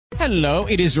Hello,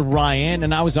 it is Ryan,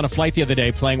 and I was on a flight the other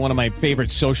day playing one of my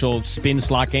favorite social spin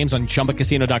slot games on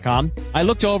ChumbaCasino.com. I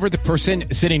looked over at the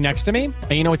person sitting next to me,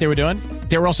 and you know what they were doing?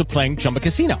 They were also playing Chumba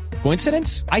Casino.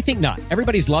 Coincidence? I think not.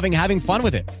 Everybody's loving having fun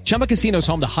with it. Chumba Casino is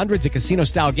home to hundreds of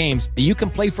casino-style games that you can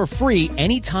play for free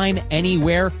anytime,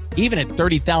 anywhere, even at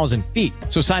 30,000 feet.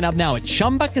 So sign up now at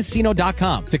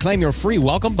ChumbaCasino.com to claim your free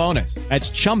welcome bonus. That's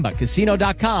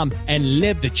ChumbaCasino.com and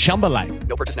live the Chumba life.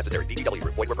 No purchase necessary. VGW.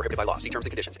 Void were prohibited by law. See terms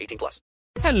and conditions. 18+.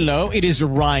 Hello, it is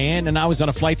Ryan, and I was on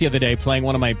a flight the other day playing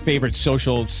one of my favorite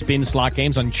social spin slot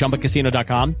games on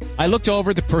ChumbaCasino.com. I looked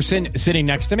over at the person sitting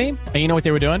next to me, and you know what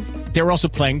they were doing? They were also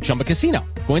playing Chumba Casino.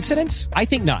 Coincidence? I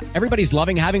think not. Everybody's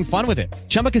loving having fun with it.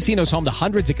 Chumba Casino is home to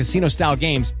hundreds of casino-style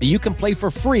games that you can play for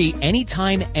free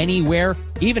anytime, anywhere,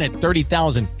 even at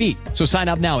 30,000 feet. So sign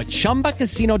up now at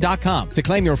ChumbaCasino.com to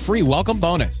claim your free welcome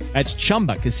bonus. That's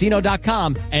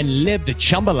ChumbaCasino.com and live the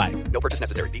Chumba life. No purchase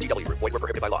necessary. VGW. Void were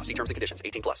prohibited by law. See terms and conditions.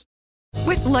 18+.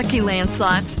 With Lucky Land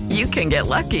Slots, you can get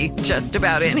lucky just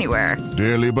about anywhere.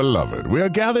 Dearly beloved, we are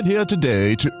gathered here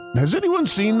today to... Has anyone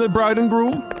seen the bride and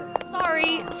groom?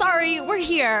 Sorry, we're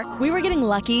here. We were getting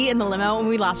lucky in the limo and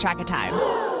we lost track of time.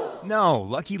 No,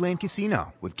 Lucky Land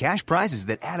Casino, with cash prizes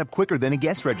that add up quicker than a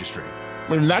guest registry.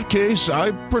 In that case,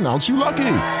 I pronounce you lucky.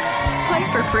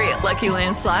 Play for free at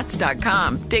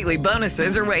LuckyLandSlots.com. Daily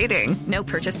bonuses are waiting. No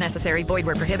purchase necessary. Void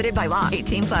where prohibited by law.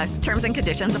 18+. Terms and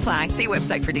conditions apply. See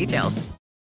website for details.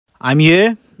 I'm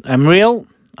here. I'm real.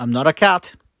 I'm not a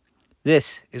cat.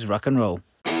 This is rock and roll.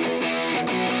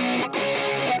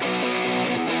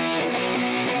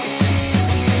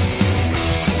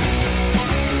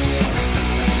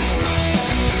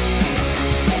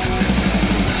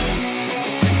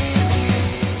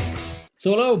 So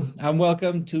hello and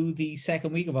welcome to the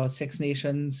second week of our Six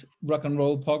Nations Rock and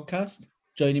Roll podcast.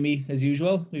 Joining me as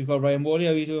usual, we've got Ryan Wally.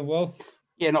 How are you doing, Well?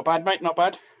 Yeah, not bad, mate, not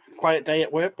bad. Quiet day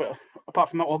at work, but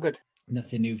apart from that, all good.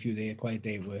 Nothing new for you there, quiet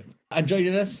day at work. And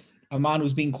joining us, a man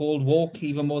who's been called Walk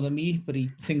even more than me, but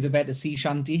he sings a better sea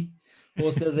shanty.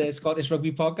 Host of the Scottish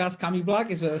Rugby podcast, Cammy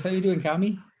Black is with us. How are you doing,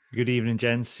 Cammy? Good evening,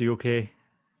 gents. You okay?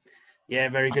 Yeah,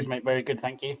 very good, mate, very good,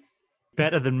 thank you.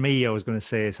 Better than me, I was going to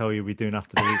say, is how you'll be doing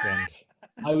after the weekend.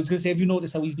 I was going to say, have you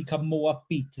noticed how he's become more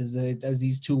upbeat as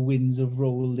these two wins have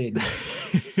rolled in?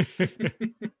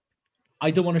 I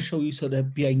don't want to show you sort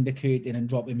of behind the curtain and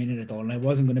drop him in it at all, and I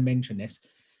wasn't going to mention this,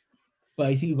 but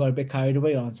I think you got a bit carried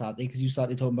away on Saturday because you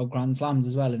started talking about Grand Slams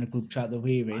as well in a group chat that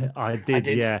we're in. I did.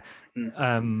 Yeah.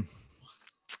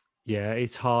 Yeah,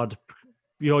 it's hard.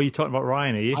 You're talking about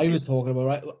Ryan, are you? I was talking about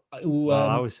Ryan.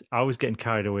 I was getting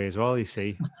carried away as well, you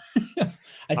see.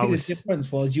 I think the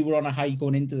difference was you were on a high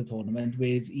going into the tournament,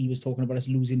 whereas he was talking about us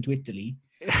losing to Italy.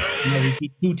 We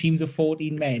beat two teams of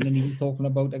 14 men, and he was talking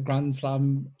about a Grand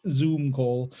Slam Zoom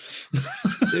call.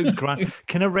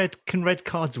 Can red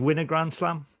cards win a Grand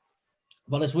Slam?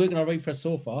 Well, it's working all right for us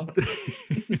so far.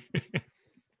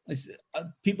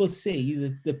 People say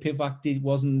that the Pivac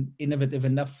wasn't innovative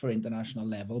enough for international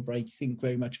level, but I think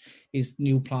very much his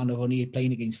new plan of only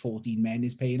playing against 14 men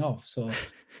is paying off. So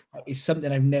it's something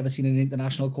I've never seen an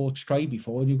international coach try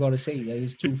before, and you've got to say that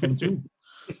it's 2 from 2.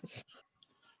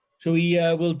 So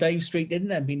we'll dive straight in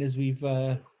then, being as we've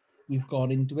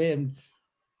gone into it. And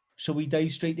shall we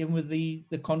dive straight in with the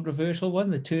controversial one,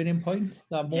 the turning point,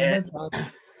 that moment,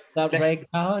 that red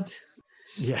card?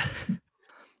 Yeah.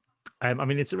 I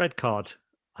mean, it's a red card,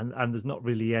 and there's not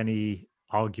really any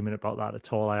argument about that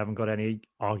at all. I haven't got any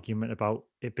argument about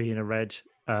it being a red.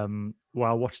 Well,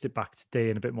 I watched it back today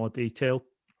in a bit more detail.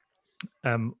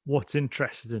 What's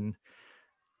interesting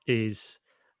is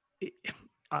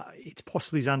it's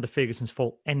possibly Xander Ferguson's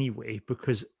fault anyway,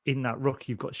 because in that ruck,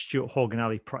 you've got Stuart Hogg and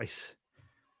Ali Price.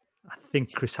 I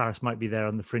think Chris Harris might be there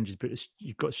on the fringes, but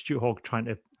you've got Stuart Hogg trying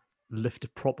to lift a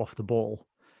prop off the ball,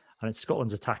 and it's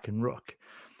Scotland's attack and ruck.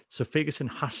 So Ferguson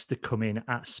has to come in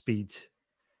at speed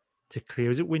to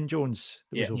clear. Is it Wyn Jones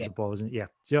that was over the ball, isn't it? Yeah.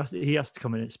 So he has to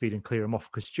come in at speed and clear him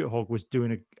off, because Stuart Hogg was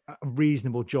doing a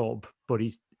reasonable job, but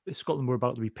Scotland were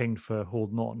about to be pinged for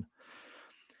holding on.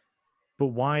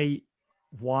 But why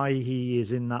he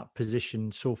is in that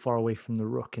position so far away from the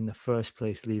ruck in the first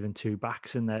place, leaving two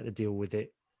backs in there to deal with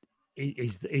it,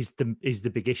 is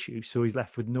the big issue. So he's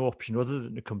left with no option other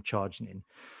than to come charging in.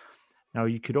 Now,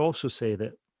 you could also say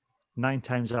that 9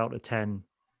 times out of 10,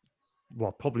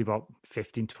 well, probably about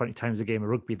 15, 20 times a game of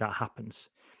rugby that happens,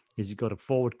 is you've got a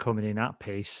forward coming in at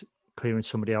pace, clearing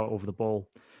somebody out over the ball,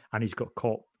 and he's got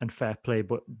caught, and fair play.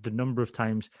 But the number of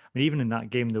times, I mean, even in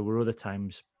that game, there were other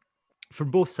times from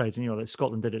both sides, and that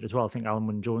Scotland did it as well. I think Alan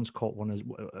Wyn Jones caught one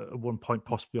at one point,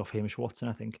 possibly off Hamish Watson,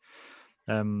 I think.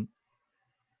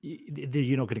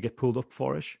 You're not going to get pulled up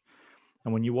for it.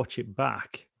 And when you watch it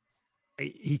back,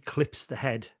 he clips the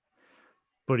head,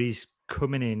 but he's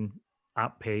coming in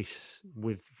at pace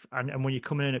and when you're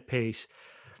coming in at pace,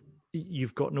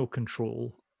 you've got no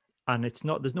control, and there's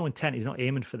no intent. He's not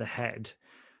aiming for the head,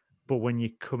 but when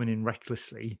you're coming in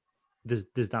recklessly, there's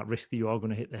that risk that you are going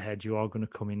to hit the head. You are going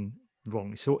to come in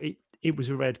wrong. So it was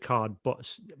a red card,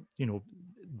 but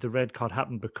the red card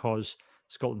happened because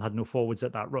Scotland had no forwards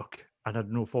at that ruck and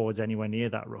had no forwards anywhere near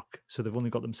that ruck. So they've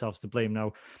only got themselves to blame.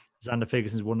 Now, Xander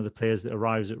Ferguson is one of the players that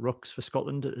arrives at rucks for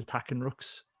Scotland, attacking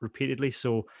rucks repeatedly.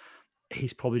 So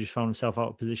he's probably just found himself out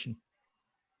of position.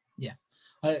 Yeah,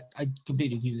 I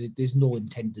completely agree with it. There's no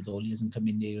intent at all. He hasn't come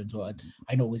in there and sort of,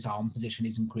 I know his arm position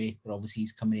isn't great, but obviously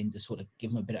he's coming in to sort of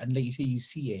give him a bit. And like you say, you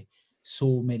see it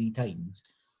so many times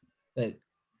that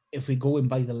if we go in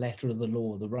by the letter of the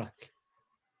law, the ruck,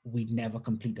 we'd never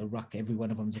complete a ruck. Every one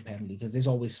of them's a penalty because there's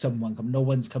always someone coming. No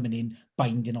one's coming in,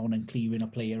 binding on and clearing a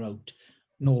player out.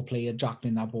 No player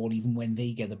jacking that ball, even when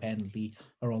they get the penalty,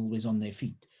 are always on their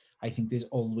feet. I think there's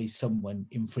always someone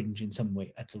infringing some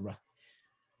way at the ruck.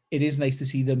 It is nice to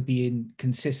see them being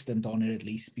consistent on it, at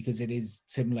least, because it is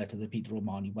similar to the Peter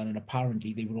O'Mahony one. And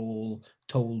apparently they were all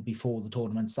told before the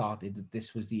tournament started that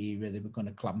this was the area they were going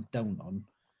to clamp down on,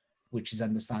 which is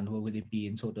understandable with it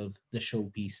being sort of the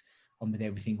showpiece and with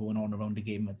everything going on around the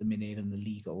game at the minute and the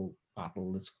legal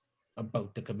battle that's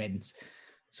about to commence.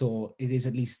 So it is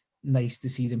at least nice to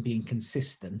see them being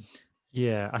consistent.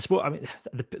 Yeah, I suppose. I mean,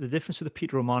 the difference with the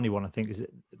Peter O'Mahony one, I think, is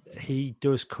that he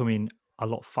does come in a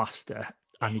lot faster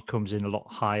and he comes in a lot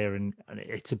higher, and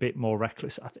it's a bit more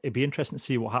reckless. It'd be interesting to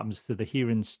see what happens to the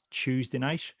hearings Tuesday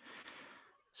night.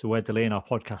 So we're delaying our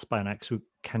podcast by next. We're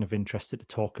kind of interested to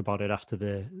talk about it after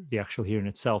the actual hearing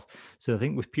itself. So I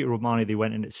think with Peter O'Mahony, they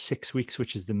went in at 6 weeks,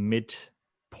 which is the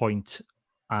midpoint,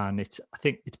 and I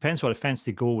think it depends what offence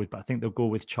they go with, but I think they'll go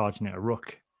with charging it a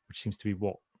ruck, which seems to be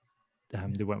what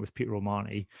they went with Peter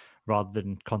O'Mahony rather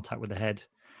than contact with the head.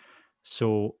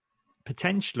 So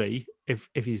potentially, if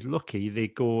he's lucky, they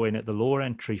go in at the lower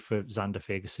entry for Xander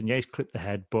Ferguson. Yeah, he's clipped the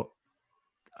head, but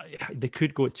they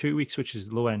could go at 2 weeks, which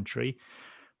is low entry.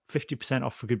 50%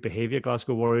 off for good behaviour.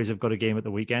 Glasgow Warriors have got a game at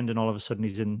the weekend, and all of a sudden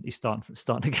he's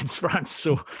starting against France.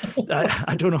 So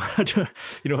I don't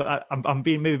know. I'm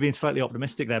being slightly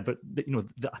optimistic there, but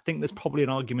I think there's probably an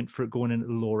argument for it going in at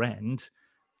the lower end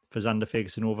for Xander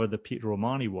Ferguson over the Peter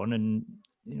O'Mahony one, and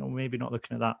maybe not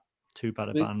looking at that too bad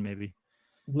a ban. Maybe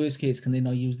worst case, can they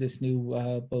not use this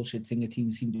new bullshit thing a team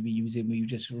seem to be using, where you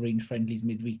just arrange friendlies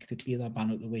midweek to clear that ban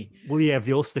out of the way? Well, yeah, if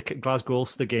the Glasgow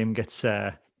Ulster game gets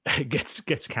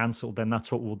cancelled, then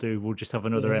that's what we'll do. We'll just have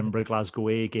another Edinburgh Glasgow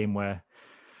A game where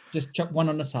just chuck one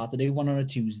on a Saturday, one on a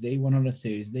Tuesday, one on a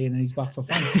Thursday, and then he's back for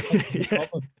fun.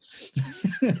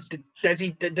 Does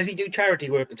he do charity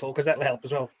work at all? Because that'll help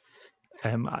as well.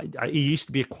 He used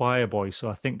to be a choir boy, so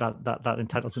I think that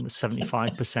entitles him to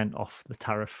 75% off the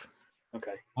tariff.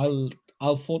 Okay. I'll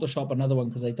Photoshop another one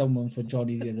because I done one for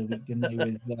Johnny the other week, didn't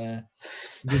I?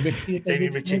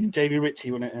 With Jamie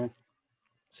Ritchie, wasn't it? Yeah.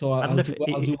 So I'll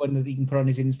do one that he can put on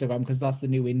his Instagram, because that's the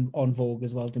new on Vogue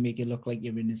as well, to make it look like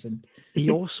you're innocent. He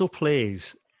also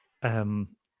plays, I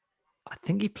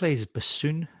think he plays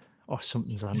bassoon or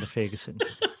something, Xander Ferguson.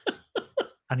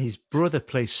 And his brother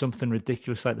plays something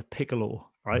ridiculous like the piccolo,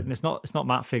 right? And it's not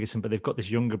Matt Ferguson, but they've got this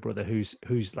younger brother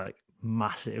who's like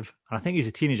massive. And I think he's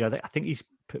a teenager. I think he's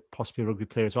possibly a rugby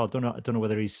player as well. I don't know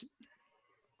whether he's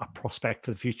a prospect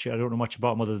for the future. I don't know much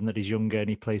about him other than that he's younger and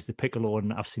he plays the piccolo,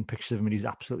 and I've seen pictures of him and he's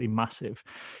absolutely massive.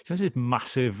 So he's this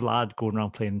massive lad going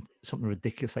around playing something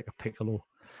ridiculous like a piccolo.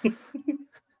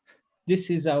 This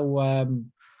is how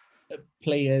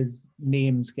players'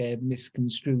 names get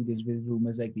misconstrued, is with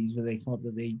rumours like these, where they thought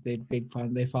that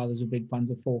their fathers were big fans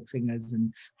of folk singers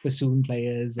and bassoon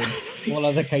players and all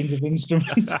other kinds of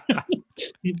instruments.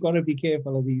 You've got to be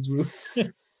careful of these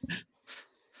rumours.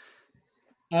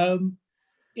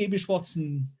 Hamish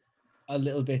Watson, a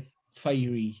little bit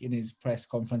fiery in his press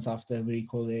conference after, where he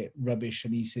called it rubbish,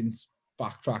 and he's since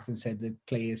backtracked and said that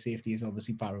player safety is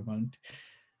obviously paramount.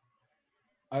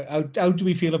 How do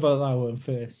we feel about that one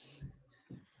first?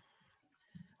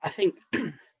 I think,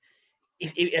 and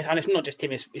it's not just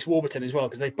him, it's Warburton as well,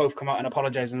 because they've both come out and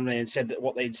apologised and said that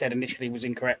what they'd said initially was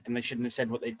incorrect and they shouldn't have said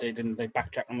what they did, and they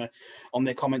backtracked on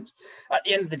their comments. At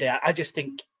the end of the day, I just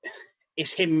think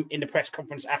it's him in the press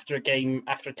conference after a game,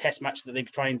 after a test match that they're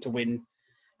trying to win,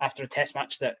 after a test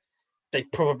match that they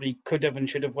probably could have and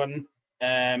should have won.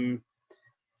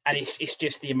 And it's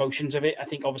just the emotions of it. I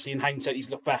think obviously in hindsight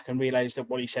he's looked back and realised that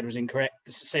what he said was incorrect.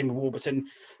 It's the same with Warburton.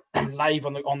 Live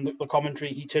on the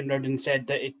commentary, he turned around and said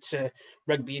that it's a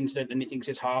rugby incident and he thinks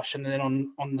it's harsh. And then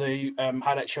on the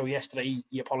highlight show yesterday,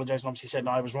 he apologised and obviously said,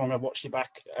 no, I was wrong, I've watched it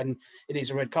back and it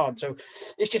is a red card. So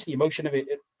it's just the emotion of it.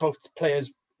 Both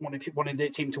players wanted their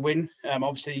team to win,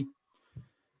 obviously,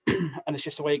 and it's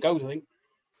just the way it goes, I think.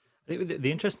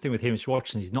 The interesting thing with Hamish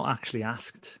Watson, he's not actually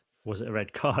asked, was it a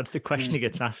red card? The question he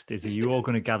gets asked is, are you all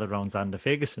going to gather around Xander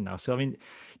Ferguson now? So, I mean,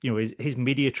 you know, his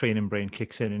media training brain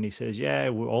kicks in and he says, yeah,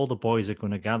 all the boys are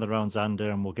going to gather around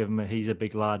Xander and we'll give him he's a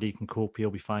big lad, he can cope,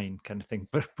 he'll be fine, kind of thing.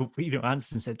 But you know,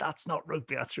 Anderson said, that's not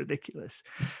rugby, that's ridiculous.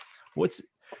 And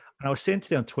I was saying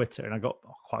today on Twitter, and I got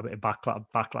quite a bit of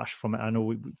backlash from it. I know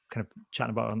we kind of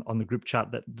chatting about it on the group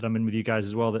chat that I'm in with you guys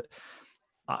as well, that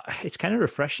it's kind of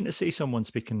refreshing to see someone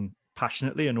speaking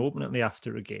passionately and openly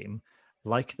after a game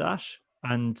like that.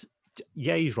 And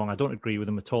yeah, he's wrong. I don't agree with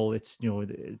him at all. It's, you know,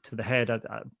 to the head.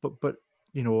 But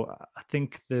you know, I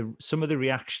think some of the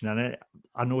reaction, and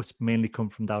I know it's mainly come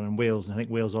from down in Wales, and I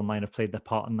think Wales Online have played their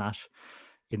part in that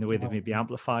in the way they've maybe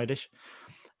amplified it.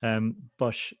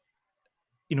 But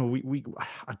you know,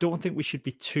 I don't think we should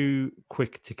be too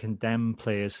quick to condemn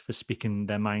players for speaking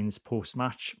their minds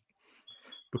post-match,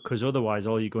 because otherwise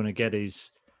all you're going to get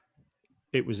is,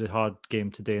 it was a hard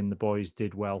game today and the boys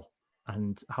did well.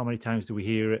 And how many times do we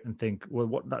hear it and think,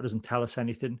 well, that doesn't tell us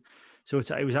anything? So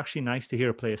it was actually nice to hear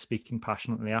a player speaking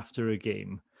passionately after a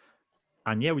game.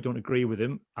 And yeah, we don't agree with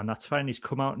him, and that's fine. He's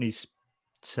come out and he's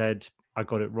said, I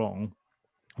got it wrong.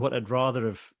 What I'd rather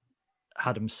have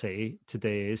had him say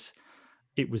today is,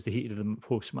 it was the heat of the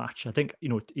post-match. I think, you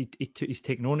know, he's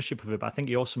taken ownership of it, but I think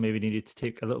he also maybe needed to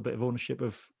take a little bit of ownership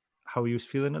of how he was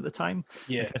feeling at the time.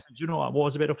 Yeah. Because, you know, I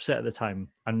was a bit upset at the time,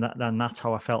 and that's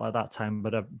how I felt at that time.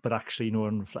 But actually, you know,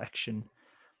 on reflection,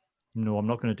 no, I'm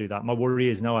not going to do that. My worry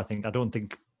is now, I don't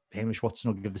think Hamish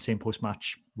Watson will give the same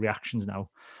post-match reactions now.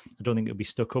 I don't think he'll be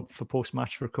stuck up for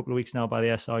post-match for a couple of weeks now by the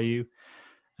SRU.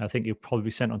 I think he'll probably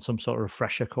be sent on some sort of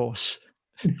refresher course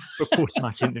for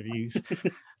post-match interviews.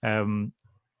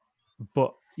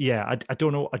 But yeah, I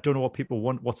don't know what people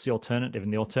want. What's the alternative?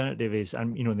 And the alternative is,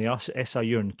 and you know, the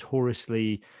SRU are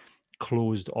notoriously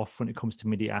closed off when it comes to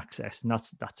media access, and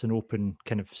that's an open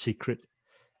kind of secret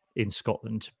in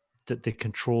Scotland, that they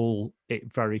control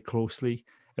it very closely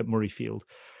at Murrayfield.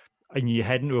 And you're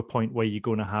heading to a point where you're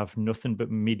going to have nothing but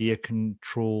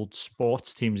media-controlled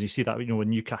sports teams. You see that, you know,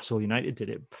 when Newcastle United did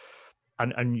it,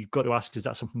 and you've got to ask, is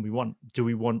that something we want? Do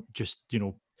we want just, you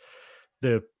know,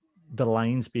 the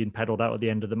lines being peddled out at the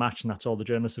end of the match, and that's all the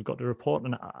journalists have got to report?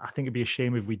 And I think it'd be a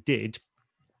shame if we did.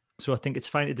 So I think it's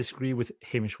fine to disagree with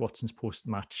Hamish Watson's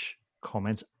post-match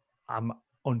comments. I'm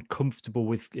uncomfortable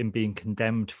with him being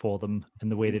condemned for them in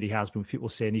the way that he has been, with people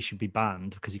saying he should be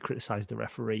banned because he criticised the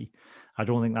referee. I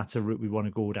don't think that's a route we want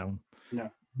to go down.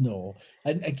 No.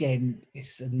 And again,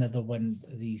 it's another one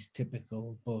of these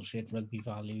typical bullshit rugby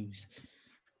values.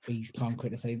 He can't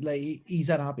criticise. Like, he's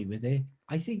unhappy with it.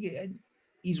 I think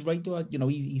he's right to, you know,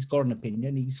 he's got an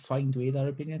opinion. He's fine to hear that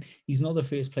opinion. He's not the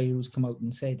first player who's come out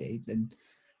and said it. And,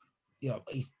 you know,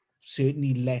 he's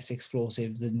certainly less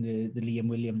explosive than the Liam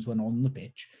Williams one on the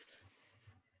pitch.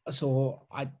 So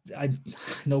I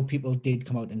know people did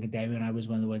come out and condemn him, and I was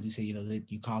one of the ones who say, you know,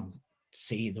 that you can't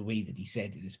say it the way that he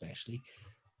said it, especially.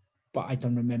 But I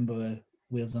don't remember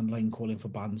Wales Online calling for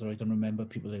bans, or I don't remember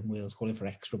people in Wales calling for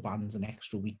extra bans and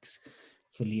extra weeks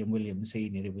for Liam Williams,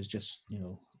 saying it was just, you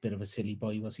know, a bit of a silly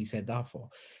boy was he said that for.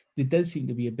 There does seem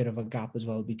to be a bit of a gap as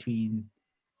well between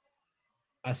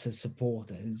us as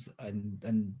supporters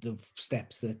and the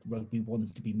steps that rugby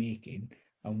want to be making,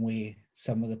 and where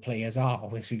some of the players are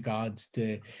with regards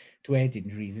to head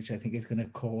injuries, which I think is going to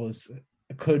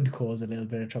could cause a little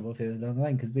bit of trouble further down the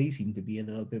line, because they seem to be a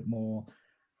little bit more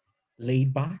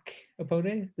laid back about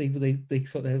it. They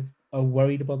sort of are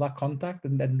worried about that contact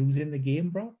and then losing the game,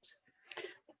 perhaps.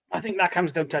 I think that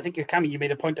comes down to, I think, Cammy, you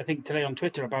made a point, I think, today on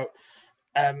Twitter about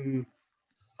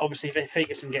obviously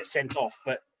Ferguson gets sent off,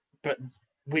 but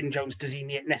Wyn Jones, does he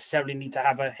necessarily need to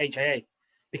have a HIA?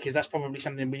 Because that's probably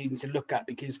something we need to look at,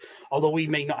 because although we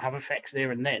may not have effects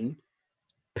there and then,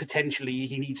 potentially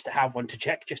he needs to have one to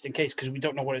check just in case, because we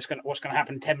don't know what's going to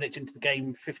happen 10 minutes into the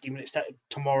game, 15 minutes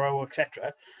tomorrow,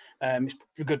 etc. It's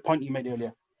a good point you made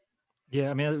earlier. Yeah,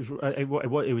 I mean, it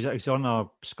was on our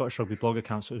Scottish Rugby blog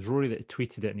account, so it was Rory that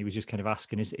tweeted it, and he was just kind of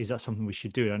asking, is that something we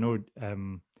should do? I know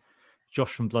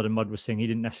Josh from Blood and Mud was saying he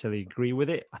didn't necessarily agree with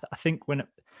it. I think when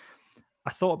I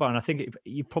thought about it, and I think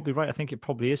you're probably right, I think it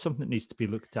probably is something that needs to be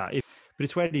looked at. But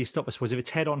it's where do you stop? I suppose if it's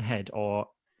head on head, or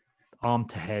arm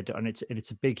to head and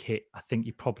it's a big hit, I think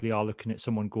you probably are looking at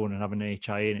someone going and having an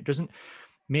HIA, and it doesn't.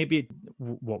 Maybe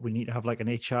what we need to have like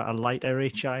a lighter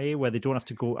HIA where they don't have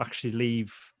to go actually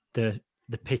leave the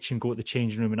pitch and go to the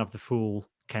changing room and have the full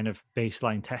kind of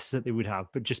baseline tests that they would have,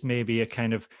 but just maybe a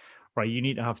kind of, right, you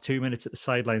need to have 2 minutes at the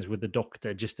sidelines with the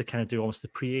doctor just to kind of do almost the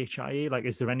pre-HIA. Like,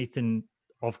 is there anything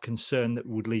of concern that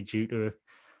would lead you to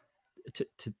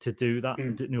do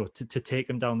that, to take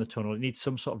them down the tunnel? It needs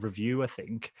some sort of review, I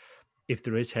think, if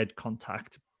there is head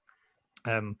contact,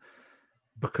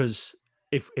 because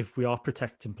if we are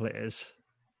protecting players,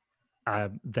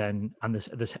 then and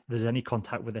there's any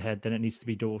contact with the head, then it needs to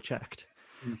be double checked.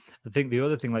 I think the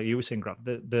other thing, like you were saying, Grant,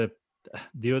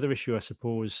 the other issue, I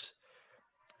suppose,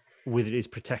 with it is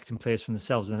protecting players from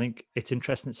themselves. And I think it's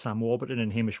interesting that Sam Warburton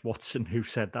and Hamish Watson, who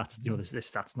said that's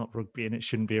that's not rugby and it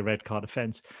shouldn't be a red card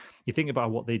offence. You think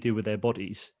about what they do with their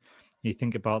bodies. You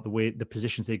think about the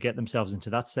positions they get themselves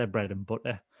into. That's their bread and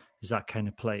butter, is that kind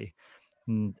of play,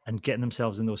 and getting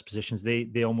themselves in those positions.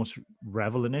 They almost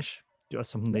revel in it. That's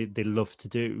something they love to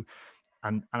do,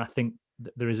 and I think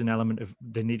there is an element of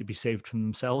they need to be saved from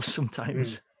themselves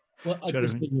sometimes. Well,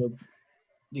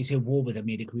 they say Warburton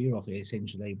made a career of it.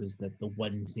 Essentially, was that the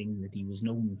one thing that he was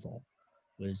known for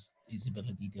was his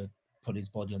ability to put his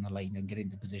body on the line and get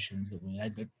into positions that were.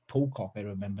 At Pocock, I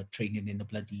remember training in the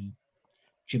bloody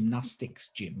gymnastics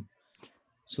gym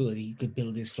so that he could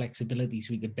build his flexibility,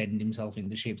 so he could bend himself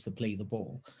into shapes to play the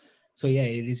ball. So yeah,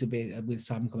 it is a bit with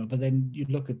Sam coming. But then you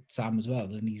look at Sam as well,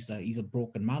 and he's a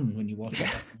broken man when you watch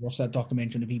that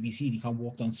documentary on the BBC. He can't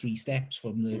walk down 3 steps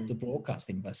from the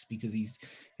broadcasting bus because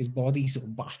his body's so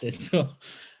battered. So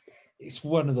it's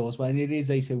one of those. But it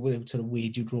is, I say, sort of where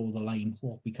do you draw the line?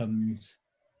 What becomes?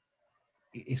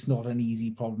 It's not an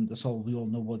easy problem to solve. We all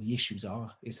know what the issues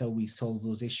are. It's how we solve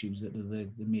those issues that are the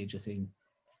major thing.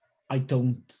 I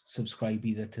don't subscribe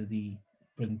either to the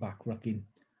bring back rucking.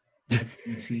 I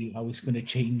don't see how it's going to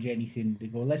change anything. They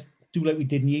go, let's do like we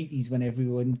did in the 80s when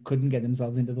everyone couldn't get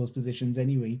themselves into those positions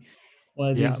anyway.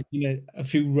 Well, there's a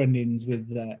few run-ins with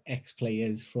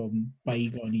ex-players from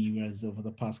bygone eras over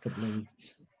the past couple of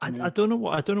weeks. I don't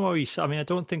know how you. I mean, I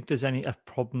don't think there's a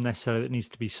problem necessarily that needs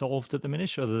to be solved at the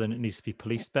minute, other than it needs to be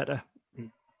policed better.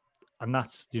 And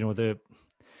that's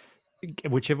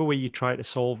whichever way you try to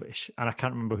solve it. And I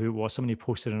can't remember who it was. Somebody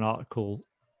posted an article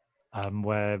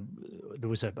where there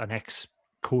was an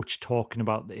ex-coach talking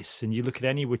about this, and you look at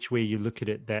any which way you look at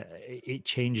it, that it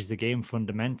changes the game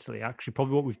fundamentally. Actually,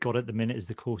 probably what we've got at the minute is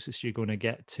the closest you're going to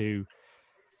get to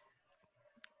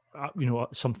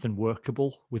something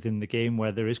workable within the game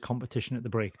where there is competition at the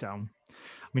breakdown.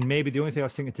 I mean, maybe the only thing I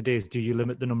was thinking today is, do you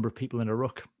limit the number of people in a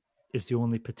ruck? Is the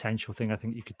only potential thing I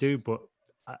think you could do, but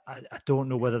I don't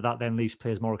know whether that then leaves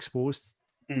players more exposed.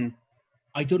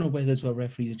 I don't know whether as well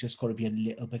referees have just got to be a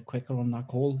little bit quicker on that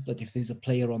call. That if there's a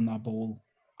player on that ball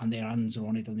and their hands are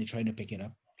on it and they're trying to pick it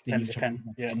up, then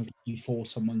before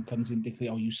someone comes in,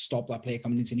 you stop that player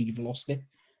coming in saying you've lost it.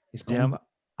 It's gone. Yeah,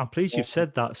 I'm pleased you've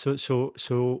said that.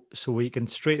 So we can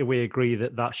straight away agree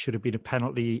that should have been a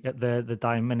penalty at the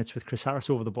dying minutes with Chris Harris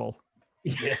over the ball.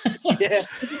 Yeah.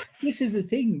 This is the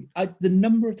thing. The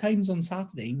number of times on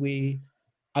Saturday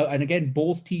and again,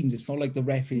 both teams, it's not like the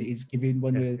ref is giving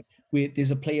one where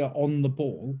there's a player on the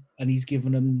ball and he's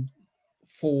given them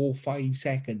 4 or 5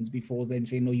 seconds before then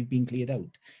saying, no, you've been cleared out.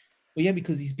 Well, yeah,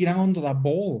 because he's been under that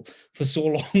ball for so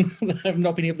long that I've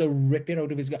not been able to rip it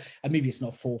out of his gut. And maybe it's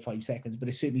not 4 or 5 seconds, but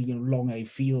it's certainly longer. It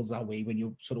feels that way when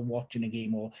you're sort of watching a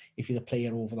game or if you're the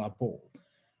player over that ball.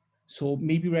 So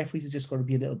maybe referees have just got to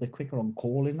be a little bit quicker on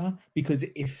calling that, because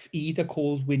if either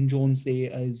calls Wyn Jones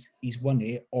there as he's won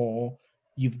it or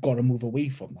you've got to move away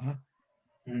from that,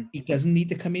 he doesn't need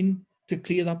to come in to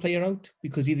clear that player out,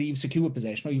 because either you've secured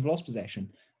possession or you've lost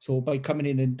possession. So by coming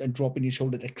in and dropping your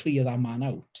shoulder to clear that man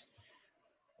out.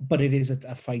 But it is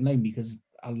a fine line, because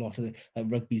a lot of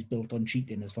rugby's built on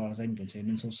cheating as far as I'm concerned.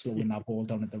 And so slowing that ball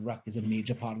down at the ruck is a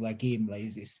major part of that game.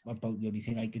 Like, it's about the only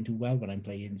thing I can do well when I'm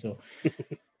playing. So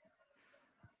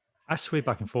I sway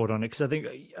back and forward on it, because I think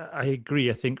I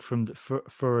agree. I think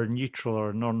for a neutral or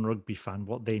a non-rugby fan,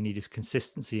 what they need is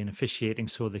consistency in officiating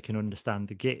so they can understand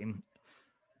the game.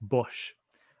 But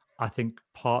I think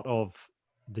part of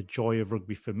the joy of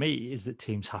rugby for me is that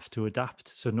teams have to adapt.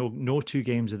 So no 2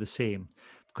 games are the same,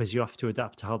 because you have to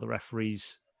adapt to how the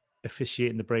referees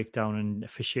officiate in the breakdown and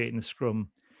officiate in the scrum.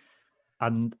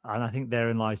 And I think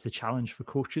therein lies the challenge for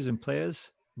coaches and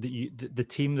players. That the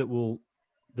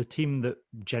team that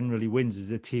generally wins is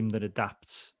the team that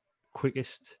adapts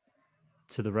quickest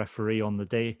to the referee on the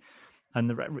day.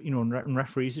 And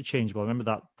referees are changeable. I remember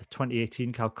that the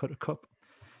 2018 Calcutta Cup.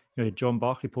 John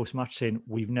Barkley post-match saying,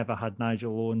 we've never had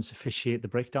Nigel Owens officiate the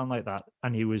breakdown like that.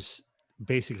 And he was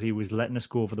letting us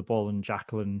go over the ball and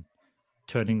Jacqueline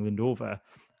turn England over.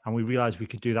 And we realised we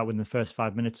could do that within the first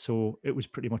 5 minutes. So it was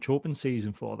pretty much open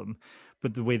season for them.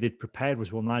 But the way they'd prepared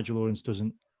was, well, Nigel Owens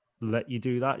doesn't let you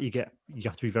do that. You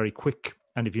have to be very quick.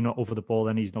 And if you're not over the ball,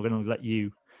 then he's not going to let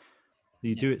you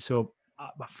do it. So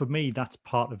for me, that's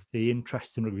part of the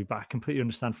interest in rugby. But I completely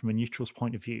understand from a neutral's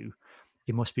point of view,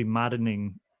 it must be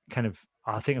maddening. Kind of,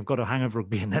 I think I've got a hang of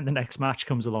rugby, and then the next match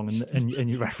comes along, and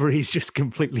your referee's just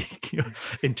completely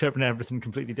interpreting everything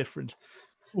completely different.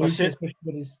 Well, especially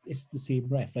when it's the same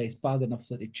ref. Like, it's bad enough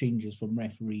that it changes from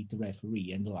referee to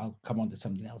referee, and I'll come on to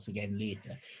something else again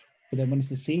later. But then when it's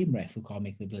the same ref who can't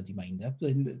make the bloody mind up,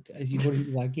 then as you go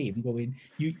into that game,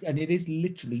 and it is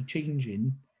literally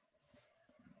changing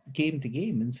game to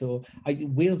game. And so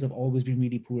Wales have always been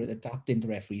really poor at adapting to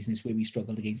referees, and it's where we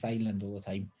struggled against Ireland all the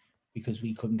time, because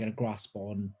we couldn't get a grasp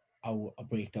on how a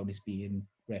breakdown is being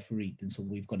refereed. And so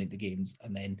we've gone into games,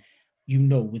 and then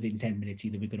within 10 minutes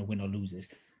either we're going to win or lose this.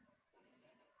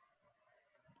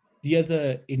 The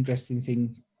other interesting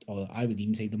thing, or I would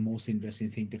even say the most interesting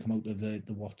thing to come out of the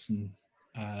Watson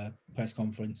press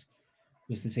conference,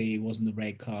 was to say it wasn't the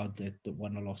red card that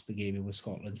won or lost the game. It was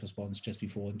Scotland's response just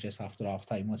before and just after half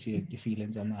time. What's your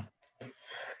feelings on that? Do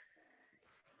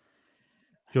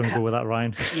you want to go with that,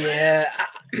 Ryan? Yeah,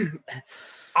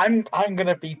 I'm going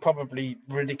to be probably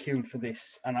ridiculed for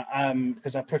this, and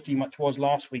because I pretty much was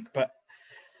last week. But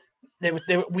we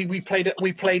played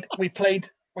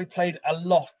a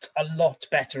lot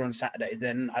better on Saturday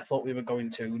than I thought we were going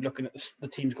to. Looking at the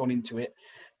teams going into it,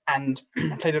 and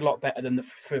played a lot better than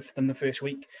the first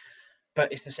week.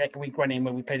 But it's the second week running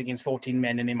where we played against 14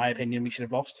 men, and in my opinion, we should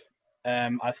have lost.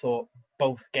 I thought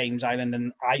both games, Ireland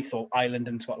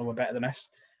and Scotland were better than us.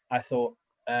 I thought,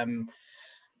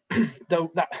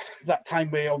 though that time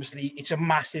where obviously it's a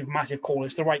massive call.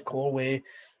 It's the right call where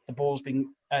the ball's been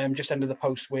just under the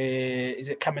post. Where is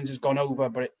it? Cummins has gone over,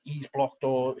 but he's blocked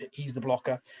or he's the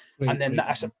blocker, and then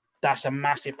that's a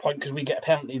massive point because we get a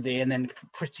penalty there, and then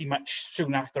pretty much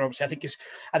soon after, obviously,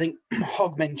 I think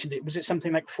Hogg mentioned it. Was it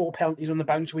something like 4 penalties on the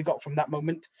bounce we got from that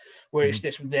moment? Whereas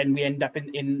this, then we end up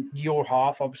in your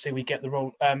half. Obviously, we get the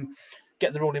roll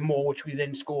in more, which we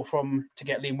then score from to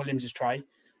get Liam Williams' try,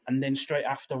 and then straight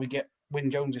after we get Wyn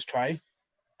Jones' try,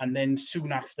 and then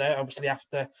soon after, obviously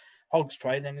after Hogg's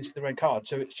try, then it's the red card.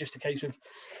 So it's just a case of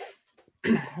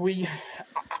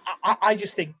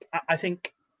I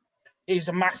think is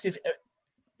a massive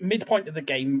midpoint of the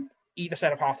game. Either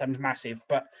side of halftime is massive,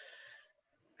 but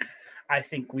I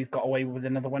think we've got away with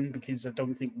another one because I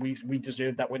don't think we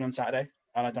deserved that win on Saturday.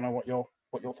 And I don't know what your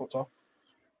thoughts are.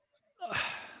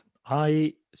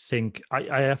 I think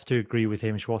I have to agree with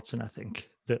Hamish Watson. I think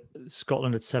that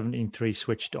Scotland at 17-3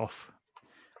 switched off,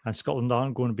 and Scotland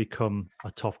aren't going to become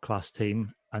a top-class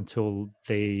team until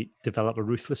they develop a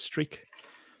ruthless streak.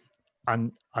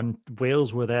 And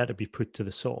Wales were there to be put to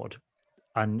the sword.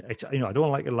 And it's, I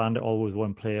don't like to land it all with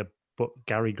one player, but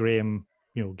Gary Graham,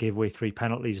 gave away 3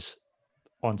 penalties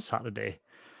on Saturday,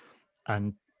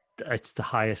 and it's the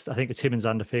highest. I think it's him and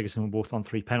Xander Ferguson were both on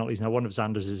 3 penalties. Now, one of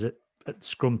Xander's is at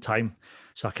scrum time,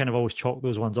 so I kind of always chalk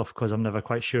those ones off because I'm never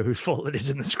quite sure whose fault it is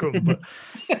in the scrum. But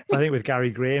I think with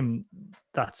Gary Graham,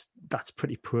 that's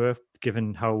pretty poor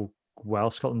given how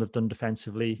well Scotland have done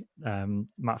defensively.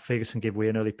 Matt Ferguson gave away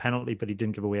an early penalty, but he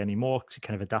didn't give away any more because he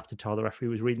kind of adapted to how the referee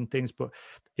was reading things. But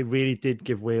it really did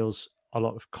give Wales a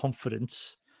lot of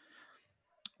confidence.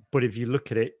 But if you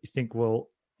look at it, you think, well,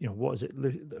 what is it?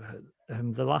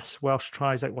 The last Welsh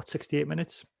try is 68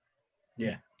 minutes?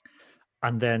 Yeah.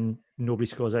 And then nobody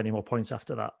scores any more points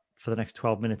after that for the next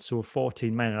 12 minutes. So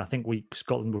 14 men, and I think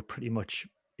Scotland were pretty much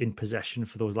in possession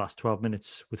for those last 12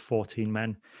 minutes with 14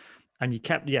 men. And you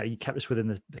kept us within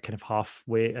the kind of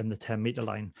halfway and the 10-meter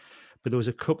line. But there was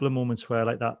a couple of moments where,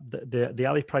 like that, the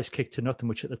Ali Price kick to nothing,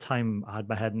 which at the time I had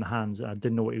my head in the hands and I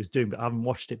didn't know what he was doing, but I haven't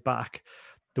watched it back.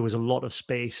 There was a lot of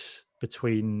space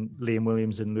between Liam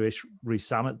Williams and Lewis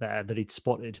Rees-Zammit there that he'd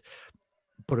spotted.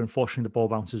 But unfortunately, the ball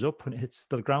bounces up when it hits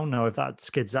the ground. Now, if that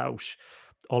skids out,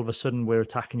 all of a sudden we're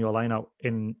attacking your line out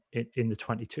in the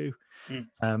 22.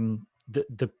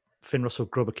 The Finn Russell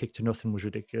grubber kick to nothing was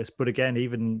ridiculous. But again,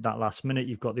 even that last minute,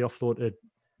 you've got the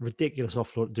ridiculous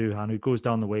offload to Duhan, who goes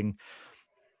down the wing.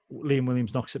 Liam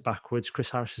Williams knocks it backwards. Chris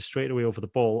Harris is straight away over the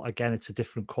ball. Again, it's a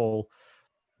different call.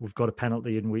 We've got a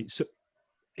penalty, and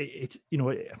it's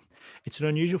an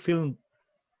unusual feeling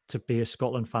to be a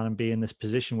Scotland fan and be in this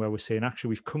position where we're saying, actually,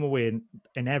 we've come away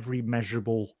in every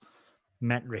measurable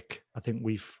metric. I think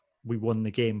we won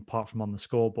the game apart from on the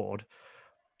scoreboard.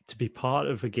 To be part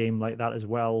of a game like that as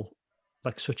well,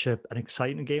 like such an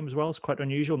exciting game as well. It's quite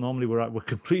unusual. Normally we're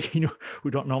completely,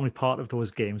 we're not normally part of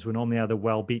those games. We're normally either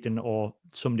well beaten or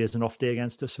somebody has an off day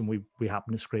against us and we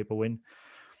happen to scrape a win.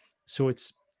 So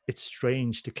it's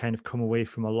strange to kind of come away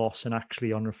from a loss and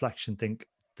actually on reflection think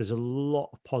there's a lot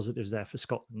of positives there for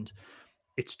Scotland.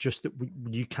 It's just that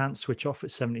you can't switch off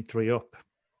at 73 up.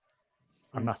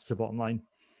 And that's the bottom line.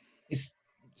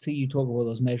 So you talk about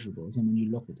those measurables, and when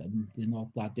you look at them, they're not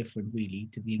that different really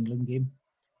to the England game,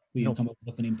 where you come up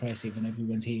looking impressive and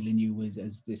everyone's hailing you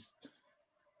as this.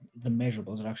 The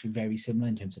measurables are actually very similar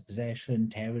in terms of possession,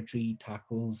 territory,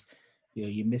 tackles.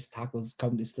 Your missed tackles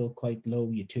count is still quite low.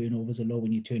 Your turnovers are low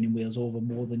when you're turning Wales over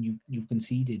more than you've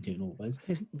conceded turnovers.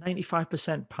 It's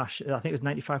 95% passion. I think it's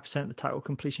 95% of the tackle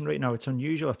completion rate now. It's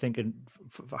unusual. I think, and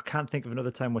I can't think of another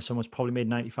time where someone's probably made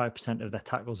 95% of their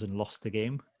tackles and lost the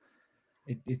game.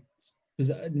 It's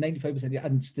 95%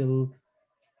 and still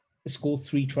score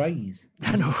 3 tries.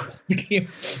 I know.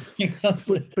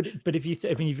 but if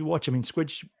you watch,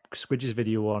 Squidge's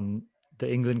video on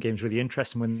the England game is really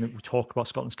interesting when we talk about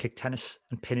Scotland's kick tennis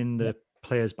and pinning the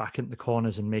players back into the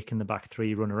corners and making the back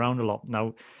three run around a lot.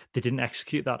 Now, they didn't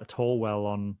execute that at all well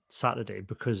on Saturday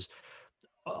because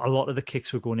a lot of the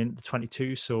kicks were going into the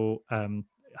 22. So I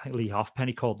think Lee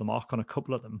Halfpenny called the mark on a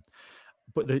couple of them.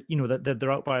 But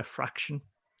they're out by a fraction.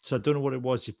 So I don't know what it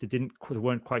was. Just they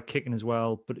weren't quite kicking as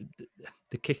well. But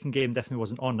the kicking game definitely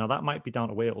wasn't on. Now that might be down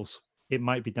to Wales. It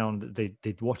might be down that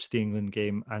they'd watched the England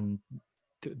game and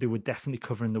they were definitely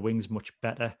covering the wings much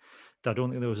better. I don't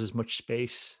think there was as much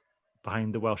space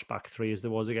behind the Welsh back three as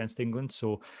there was against England.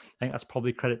 So I think that's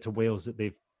probably credit to Wales that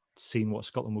they've seen what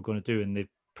Scotland were going to do and they've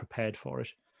prepared for it.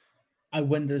 I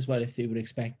wonder as well if they were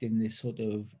expecting this sort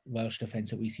of Welsh defence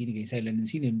that we've seen against Ireland and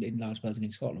seen in large spells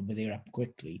against Scotland, where they're up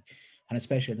quickly, and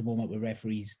especially at the moment where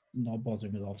referees not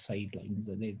bothering with offside lines,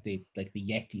 that they like the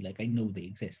Yeti, like I know they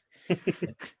exist.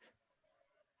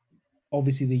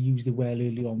 Obviously, they used it well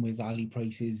early on with Ali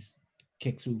Price's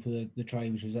kick through for the try,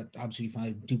 which was absolutely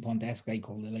fine. Dupont-esque, I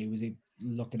called it. Like, was it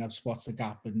looking up spots the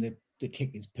gap, and the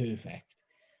kick is perfect.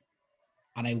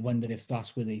 And I wonder if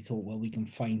that's where they thought, well, we can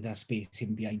find that space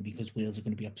in behind because Wales are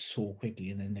going to be up so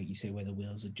quickly. And then, like you say, whether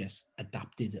Wales had just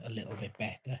adapted a little bit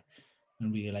better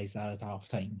and realised that at half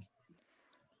time.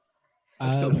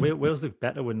 Wales looked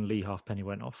better when Lee Halfpenny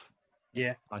went off.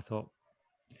 Yeah, I thought.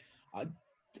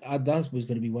 That was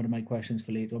going to be one of my questions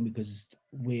for later on, because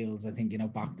Wales, I think, in our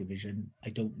back division, I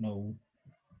don't know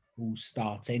who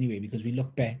starts anyway, because we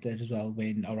look better as well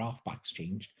when our half-backs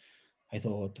changed. I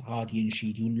thought Hardy and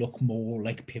Sheedy look more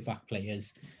like Pivac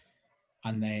players.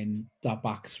 And then that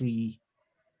back three,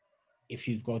 if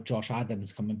you've got Josh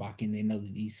Adams coming back in, they know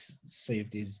that he's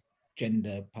saved his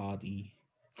gender party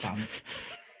fan.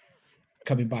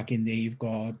 Coming back in there, you've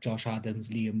got Josh Adams,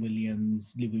 Liam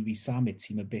Williams, Louis Samet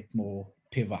seem a bit more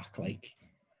Pivac-like.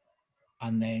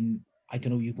 And then, I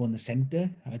don't know, you go on the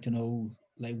centre. I don't know,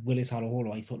 like Willis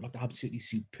Haroholo, I thought looked absolutely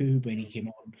superb when he came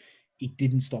on. He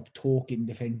didn't stop talking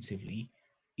defensively.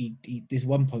 There's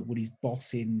one point where he's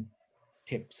bossing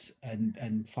Tips and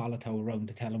Faletau around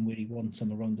to tell him where he wants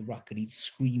him around the ruck, and he's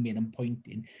screaming and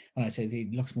pointing. And I said,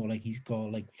 it looks more like he's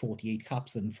got like 48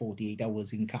 caps than 48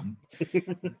 hours in camp.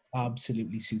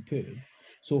 Absolutely superb.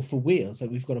 So for Wales,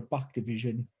 like, we've got a back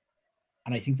division,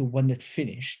 and I think the one that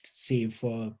finished, save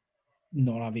for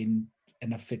not having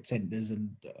enough fit centres and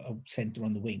a centre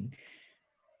on the wing,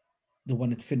 the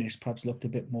one that finished perhaps looked a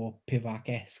bit more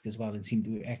Pivac-esque as well and seemed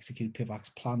to execute Pivac's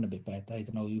plan a bit better. I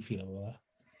don't know how you feel about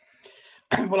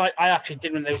that. Well, I actually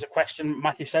did when there was a question.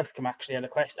 Matthew Southcombe actually had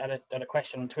a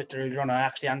question on Twitter earlier on. I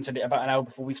actually answered it about an hour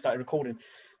before we started recording.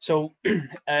 So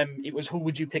it was, who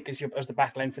would you pick as the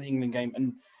backline for the England game?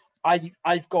 And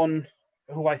I've gone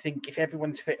who I think, if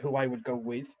everyone's fit, who I would go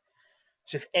with.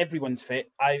 So if everyone's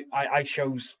fit, I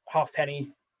chose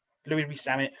Halfpenny, Louis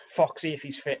Rees-Zammit, Foxy if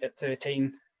he's fit at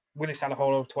 13, Willis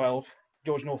Haroholo 12,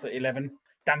 George North at 11,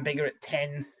 Dan Biggar at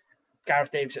 10,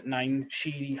 Gareth Davies at 9,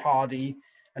 Sheedy, Hardy,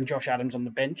 and Josh Adams on the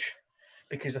bench,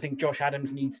 because I think Josh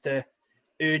Adams needs to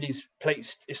earn his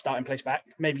starting place back,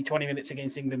 maybe 20 minutes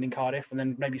against England in Cardiff, and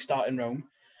then maybe start in Rome.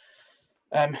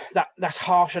 That's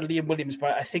harsh on Liam Williams,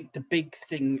 but I think the big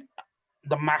thing,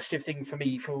 the massive thing for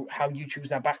me for how you choose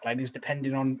that backline is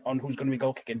depending on who's going to be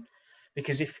goal kicking.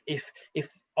 Because if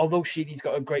although Sheedy's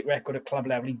got a great record at club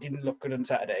level, he didn't look good on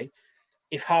Saturday.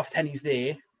 If Halfpenny's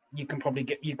there, you can probably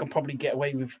get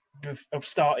away with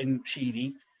starting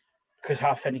Sheedy, because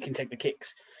Halfpenny can take the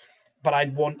kicks. But I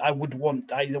would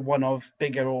want either one of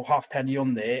Biggar or Halfpenny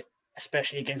on there,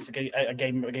 especially against a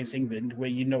game against England where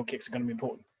you know kicks are going to be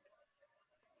important.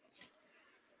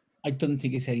 I don't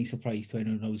think it's any surprise to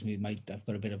anyone who knows me. I've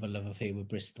got a bit of a love affair with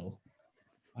Bristol.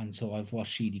 And so I've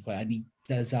watched Sheedy quite, and he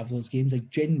does have those games. Like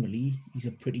generally, he's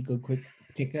a pretty good quick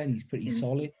kicker and he's pretty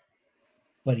solid.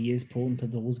 But he is prone to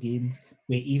those games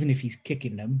where even if he's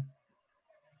kicking them,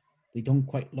 they don't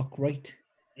quite look right.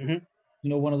 Mm-hmm. You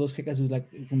know, one of those kickers who's like,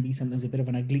 it can be sometimes a bit of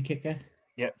an ugly kicker.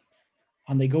 Yeah.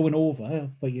 And they're going over,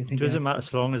 but you think... It doesn't matter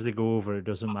as long as they go over, it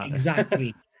doesn't matter.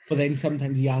 Exactly. But then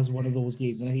sometimes he has one of those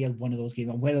games, and I think he had one of those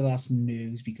games, and whether that's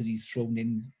nerves because he's thrown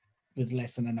in with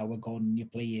less than an hour gone and you're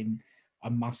playing a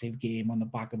massive game on the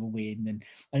back of a win. And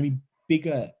I mean,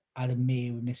 bigger Adam May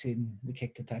were missing the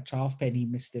kick to touch. Halfpenny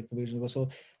missed the conversion. So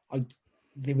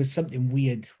there was something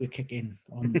weird with kicking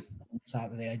on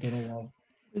Saturday. I don't know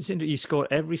what. He scored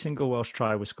every single Welsh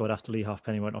try was scored after Lee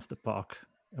Halfpenny went off the park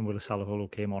and Willis Halaholo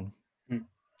came on.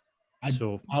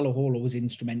 So Halaholo was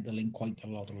instrumental in quite a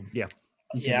lot of them. Yeah.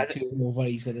 He's got the turnover,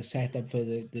 he's got the setup for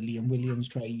the Liam Williams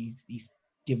try, he's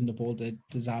given the ball to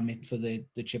Zammit for the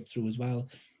chip through as well.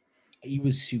 He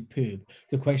was superb.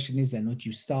 The question is then, would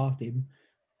you start him?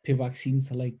 Pivac seems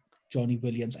to like Johnny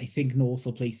Williams. I think North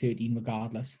will play 13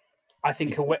 regardless. I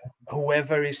think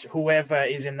whoever is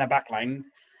in the back line,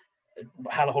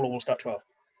 Halaholo will start 12.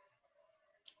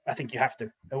 I think you have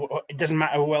to. It doesn't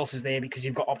matter who else is there because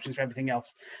you've got options for everything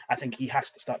else. I think he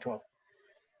has to start 12.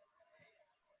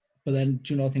 But then,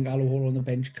 do you not think Halaholo on the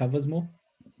bench covers more?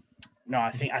 No,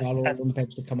 I think Halaholo on the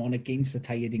bench to come on against the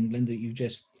tired England that you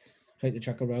just try to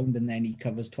chuck around, and then he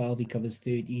covers 12, he covers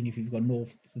 13. If you've got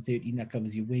North to 13, that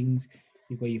covers your wings.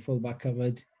 You've got your fullback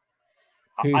covered.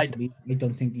 Personally, I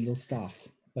don't think he'll start.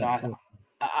 But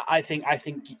I think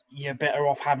you're better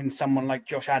off having someone like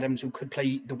Josh Adams who could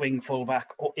play the wing fullback,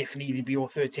 or if needed, be your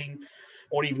 13,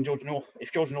 or even George North.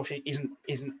 If George North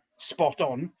isn't spot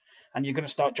on, and you're going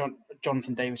to start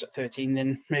Jonathan Davis at 13,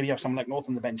 then maybe you have someone like North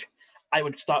on the bench. I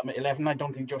would start him at 11. I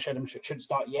don't think Josh Adams should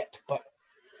start yet, but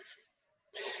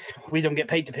we don't get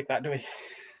paid to pick that, do we?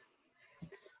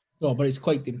 No, but it's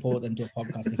quite important to a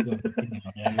podcast if you have an opinion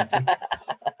on it.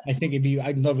 I think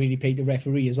I'm not really paid the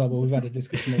referee as well, but we've had a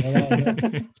discussion about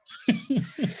that.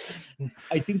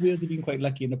 I think Wales have been quite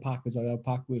lucky in the pack as well. Our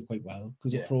pack worked quite well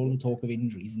because for all the talk of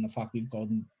injuries and the fact we've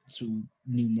gone through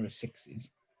numerous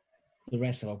sixes, the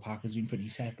rest of our pack has been pretty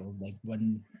settled. Like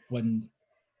 1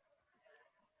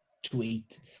 to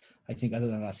 8, I think other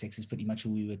than that 6 is pretty much who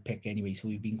we would pick anyway. So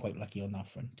we've been quite lucky on that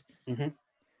front.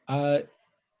 Mm-hmm.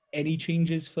 Any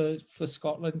changes for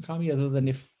Scotland, Cammy, other than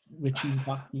if Richie's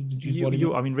back?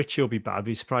 I mean, Richie will be back. I'd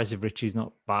be surprised if Richie's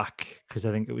not back because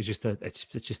I think it was just it's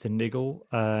just a niggle.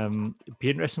 It'd be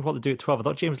interesting what to do at 12. I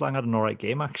thought James Lang had an all right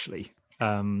game actually,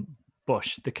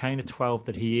 but the kind of 12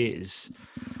 that he is,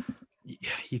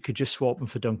 you could just swap him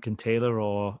for Duncan Taylor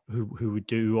or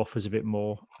who offers a bit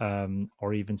more,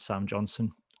 or even Sam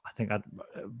Johnson. I think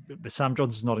Sam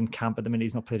Johnson's not in camp at the minute.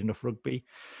 He's not played enough rugby.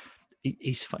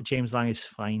 James Lang is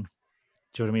fine.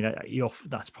 Do you know what I mean?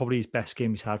 That's probably his best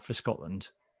game he's had for Scotland,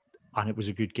 and it was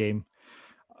a good game.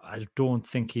 I don't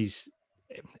think it's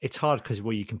hard because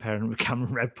you compare him with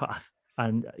Cameron Redpath,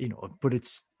 and but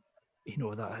it's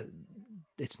that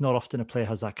it's not often a player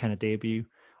has that kind of debut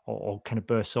or kind of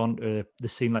bursts onto the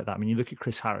scene like that. I mean, you look at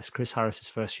Chris Harris's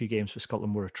first few games for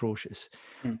Scotland were atrocious.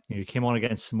 He came on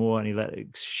against Samoa and he let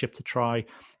it ship to try.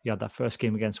 He had that first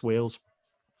game against Wales,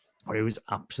 where it was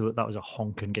that was a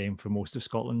honking game for most of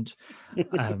Scotland.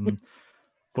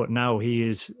 But now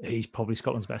he's probably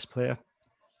Scotland's best player.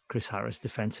 Chris Harris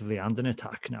defensively and in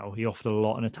attack now. He offered a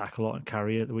lot in attack, a lot in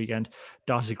carry at the weekend.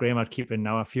 Darcy Graham I'd keep in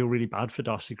now. I feel really bad for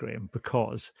Darcy Graham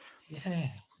because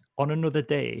on another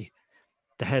day,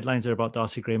 the headlines are about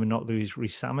Darcy Graham and not Louis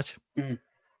Rees-Zammit.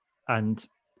 And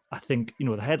I think,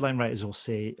 the headline writers will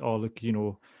say, oh, look,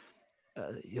 Louis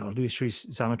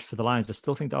Rees-Zammit for the Lions. I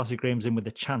still think Darcy Graham's in with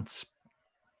a chance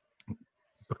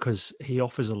because he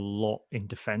offers a lot in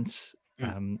defence,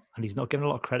 and he's not given a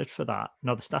lot of credit for that.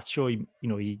 Now the stats show he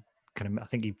I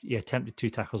think he attempted 2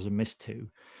 tackles and missed 2,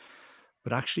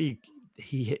 but actually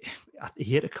he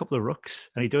hit a couple of rucks,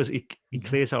 and he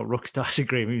clears out rucks. Darcy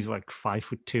Graham, he's like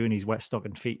 5'2" and he's wet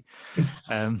stocking feet,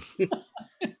 and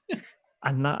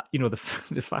that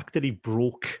the fact that he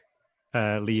broke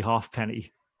Lee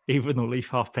Halfpenny. Even though Lee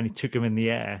Halfpenny took him in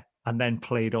the air and then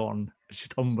played on, it's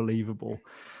just unbelievable.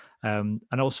 And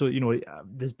also,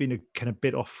 there's been a kind of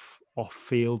bit off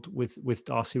field with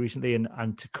Darcy recently,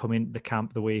 and to come in the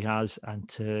camp the way he has, and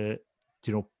to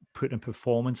put in a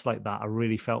performance like that, I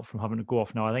really felt from having to go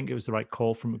off. Now, I think it was the right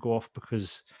call from him to go off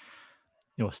because,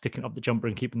 sticking up the jumper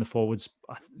and keeping the forwards.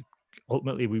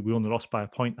 Ultimately, we only lost by a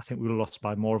point. I think we would have lost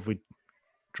by more if we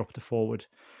dropped a forward.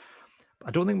 I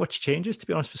don't think much changes, to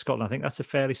be honest, for Scotland. I think that's a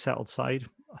fairly settled side.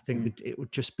 I think it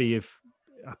would just be a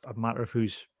matter of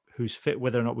who's fit,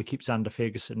 whether or not we keep Xander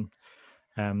Ferguson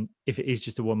If it is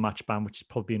just a one-match ban, which is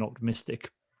probably an optimistic,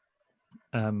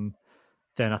 then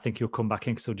I think he'll come back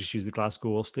in because he'll just use the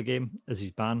Glasgow Ulster game as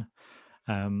his ban.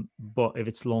 But if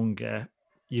it's longer,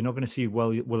 you're not going to see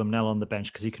Willem Nel on the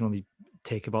bench because he can only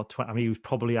take about 20. I mean, he was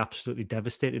probably absolutely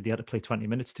devastated. He had to play 20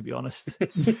 minutes, to be honest.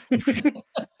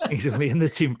 He's only in the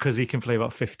team because he can play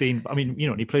about 15. I mean,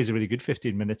 he plays a really good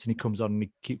 15 minutes and he comes on and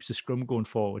he keeps the scrum going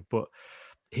forward. But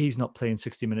he's not playing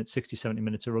 60 minutes, 60, 70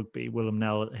 minutes of rugby, Willem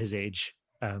Nel at his age.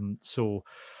 So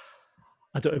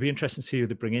it'll be interesting to see who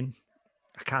they bring in.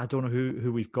 I don't know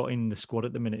who we've got in the squad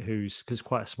at the minute, because it's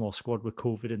quite a small squad with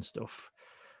COVID and stuff.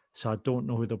 So I don't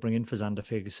know who they'll bring in for Xander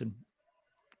Ferguson.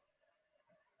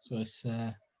 So it's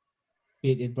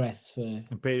bated breath for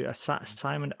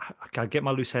Simon. I get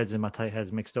my loose heads and my tight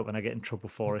heads mixed up, and I get in trouble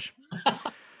for it.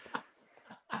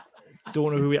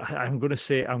 Don't know who I'm going to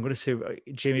say. I'm going to say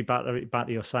Jamie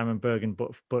Batty or Simon Bergen,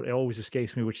 but it always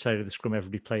escapes me which side of the scrum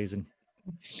everybody plays in.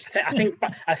 I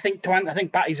think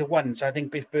Batty's a 1, so I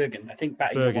think it's Bergen. I think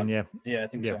Batty's a 1. Yeah, I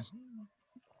think so.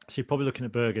 So you're probably looking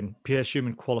at Bergen. Pierre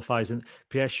Schumann qualifies, and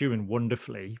Pierre Schumann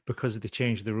wonderfully, because they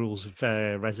changed the rules of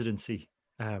residency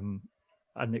and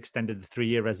extended the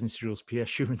 3-year residency rules, Pierre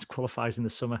Schumann qualifies in the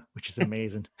summer, which is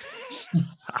amazing.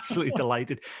 Absolutely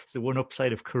delighted. It's the one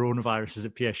upside of coronavirus is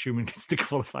that Pierre Schumann gets to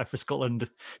qualify for Scotland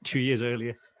 2 years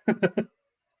earlier.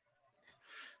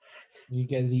 You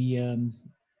get the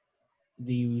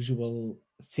usual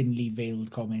thinly veiled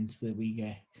comments that we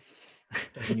get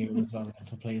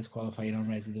for players qualifying on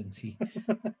residency.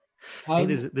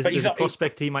 There's a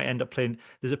prospect he might end up playing.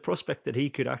 There's a prospect that he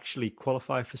could actually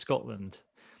qualify for Scotland,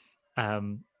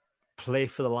 play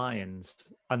for the Lions,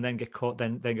 and then get caught.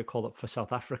 Then get called up for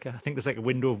South Africa. I think there's like a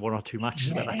window of 1 or 2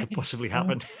 matches that could possibly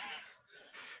happen.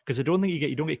 Because I don't think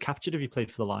you don't get captured if you played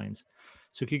for the Lions.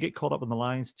 So if you get caught up on the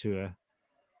Lions tour,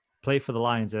 play for the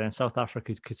Lions, and then South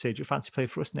Africa could say, "Do you fancy playing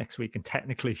for us next week?" And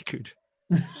technically, you could.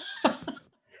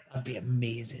 That'd be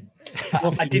amazing.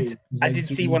 I did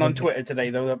see one on Twitter today,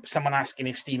 though. Someone asking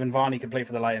if Stephen Varney could play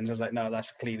for the Lions. I was like, no,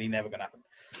 that's clearly never going to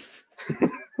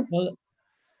happen. Well,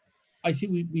 I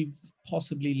think we've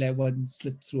possibly let one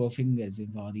slip through our fingers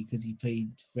in Varney because he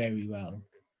played very well.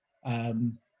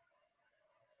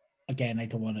 Again, I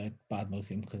don't want to badmouth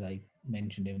him because I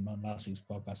mentioned him on last week's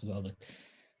podcast as well, but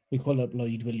we call up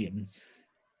Lloyd Williams.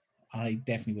 I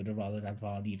definitely would have rather had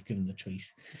Varney if given the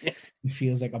choice. Yeah. It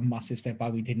feels like a massive step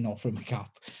back. We didn't offer him a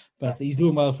cap, but he's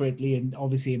doing well for Italy, and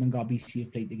obviously him and Garbisi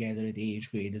have played together at the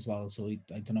age grade as well. So I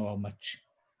don't know how much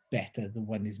better the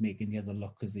one is making the other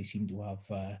look because they seem to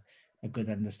have a good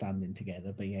understanding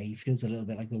together. But yeah, he feels a little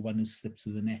bit like the one who slipped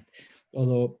through the net.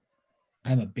 Although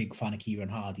I'm a big fan of Kieran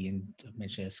Hardy, and I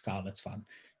mentioned a Scarlets fan.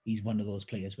 He's one of those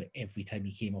players where every time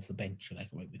he came off the bench, you're like,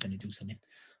 right, we're going to do something.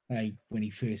 When he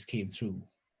first came through,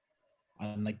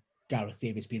 and like Gareth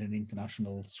Davis being an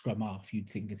international scrum half, you'd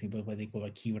think about where they go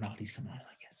like Kieran Hardy's coming on.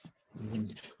 I guess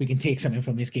we can take something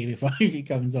from this game if he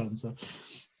comes on. So,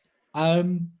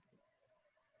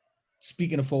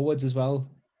 speaking of forwards as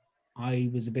well, I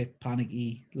was a bit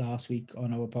panicky last week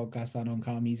on our podcast and on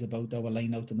Carmi's about our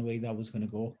line out and the way that was going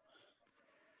to go.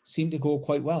 Seemed to go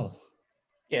quite well.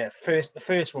 Yeah, the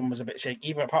first one was a bit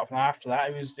shaky, but apart from that, after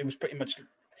that, it was pretty much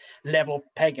level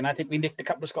peg, and I think we nicked a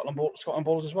couple of Scotland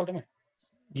balls as well, didn't we?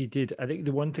 You did. I think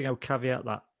the one thing I would caveat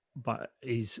that, but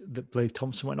is that Blake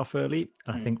Thompson went off early,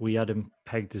 and I think we had him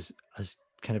pegged as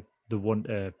kind of the one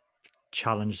to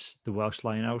challenge the Welsh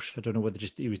line out. I don't know whether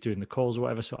just he was doing the calls or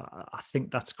whatever. So I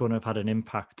think that's going to have had an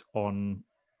impact on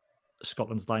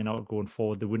Scotland's line out going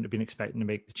forward. They wouldn't have been expecting to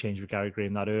make the change with Gary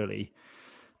Graham that early.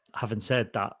 Having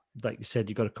said that, like you said,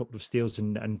 you got a couple of steals,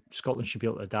 and Scotland should be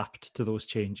able to adapt to those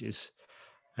changes.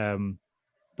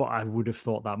 But I would have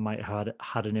thought that might have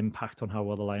had an impact on how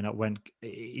well the lineup went.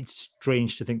 It's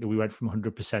strange to think that we went from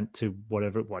 100% to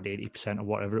 80% or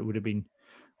whatever it would have been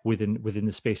within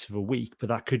the space of a week. But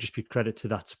that could just be credit to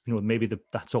that. Maybe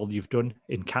that's all you've done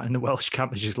in the Welsh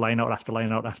camp is just line out after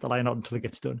line out after line out until it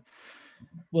gets done.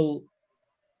 Well,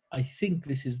 I think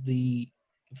this is the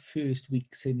first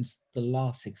week since the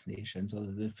last Six Nations, or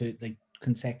the first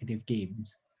consecutive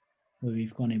games, where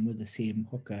we've gone in with the same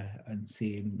hooker and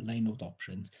same line-out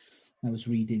options. I was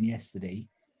reading yesterday,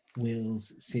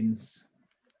 Wales since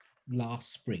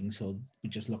last spring, so we're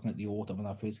just looking at the autumn of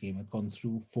that first game, had gone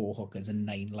through 4 hookers and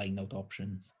 9 line-out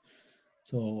options.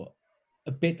 So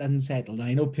a bit unsettled. And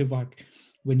I know Pivac,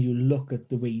 when you look at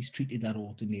the way he's treated that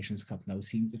Autumn Nations Cup now,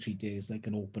 seems to treat it as like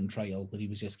an open trial, but he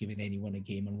was just giving anyone a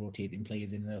game and rotating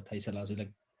players in and out. I said I was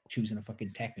like choosing a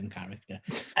fucking Tekken character.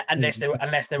 Unless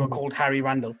they were called Harry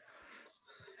Randall.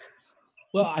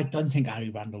 Well, I don't think Harry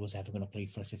Randall was ever going to play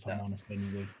for us, if I'm honest,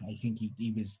 anyway. I think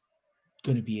he was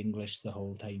going to be English the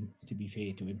whole time, to be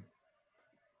fair to him.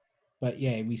 But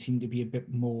yeah, we seem to be a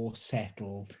bit more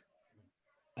settled,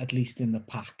 at least in the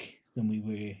pack, than we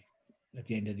were at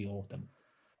the end of the autumn.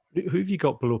 Who have you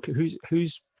got below?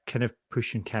 Who's kind of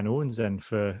pushing Ken Owens then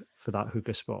for that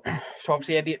hooker spot? So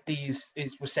obviously Eddie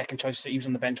was second choice. So he was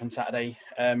on the bench on Saturday.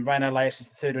 Ryan Elias is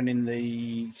the third one in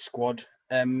the squad.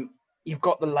 You've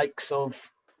got the likes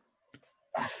of,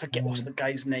 I forget what's the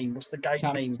guy's name. What's the guy's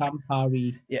name? Sam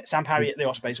Parry. Yeah, Sam Parry at the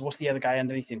Ospreys. What's the other guy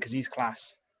underneath him? Because he's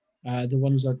class. The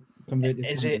one who's converted.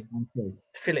 Is it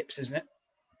Phillips? Isn't it?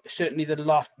 Certainly the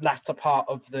latter part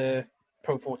of the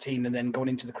Pro 14 and then going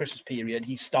into the Christmas period,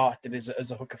 he started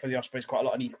as a hooker for the Ospreys quite a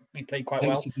lot, and he played quite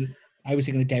well. I was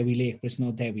thinking of Dewi Lake, but it's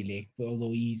not Dewi Lake. But although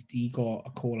he got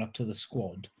a call up to the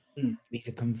squad, he's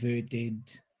a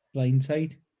converted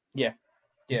blindside. Yeah.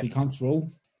 So we can't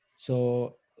throw.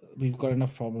 So we've got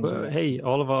enough problems. But, hey,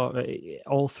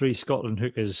 all three Scotland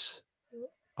hookers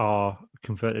are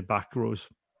converted back rows.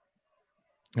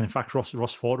 And in fact,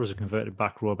 Ross Ford was a converted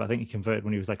back row, but I think he converted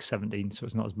when he was like 17, so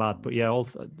it's not as bad. But yeah,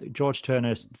 George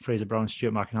Turner, Fraser Brown,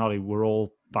 Stuart McInally were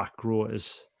all back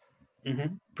rowers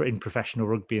in professional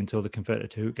rugby until they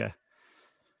converted to hooker.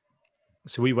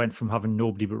 So we went from having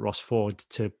nobody but Ross Ford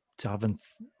to having,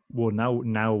 well,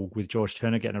 now with George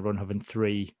Turner getting a run, having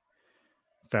three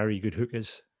very good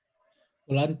hookers.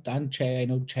 Well, and Cherry, I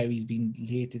know Cherry's been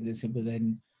late in this, but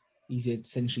then he's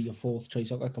essentially your fourth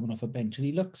choice hooker coming off a bench, and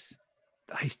he looks...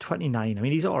 He's 29. I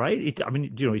mean, he's all right. He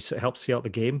helps see out the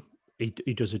game.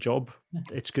 He does a job. Yeah.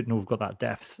 It's good to know we've got that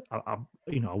depth. I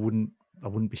wouldn't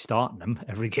be starting him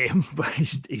every game, but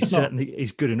he's certainly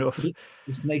good enough.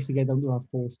 It's nice to get down to our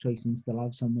fourth choice and still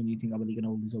have someone you think, he can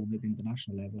hold his own at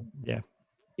international level. Yeah.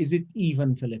 Is it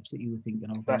Evan Phillips that you were thinking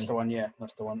of? That's the one, yeah.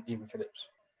 That's the one, Evan Phillips.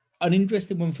 An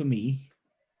interesting one for me,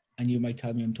 and you might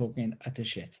tell me I'm talking utter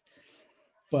shit,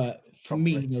 but for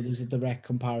me, there's a direct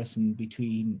comparison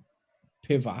between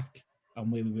Pivac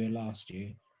and where we were last year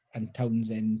and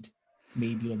Townsend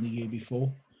maybe on the year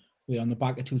before. We're on the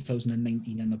back of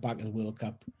 2019 and the back of the World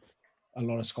Cup. A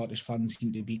lot of Scottish fans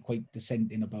seem to be quite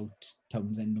dissenting about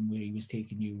Townsend and where he was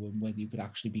taking you and whether you could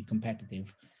actually be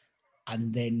competitive.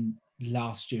 And then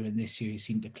last year and this year it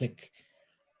seemed to click.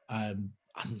 And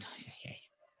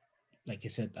like I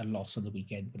said, a loss on the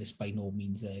weekend, but it's by no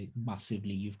means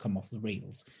massively you've come off the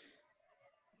rails.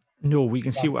 No, I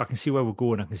can see where we're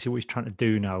going. I can see what he's trying to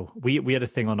do now. We had a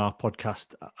thing on our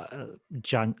podcast,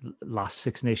 last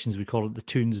Six Nations. We call it the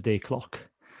Tuesday clock.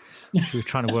 We were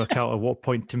trying to work out at what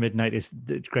point to midnight is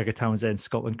Gregor Townsend's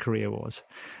Scotland career was.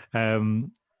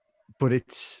 But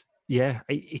it's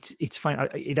fine.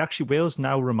 It actually, Wales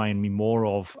now remind me more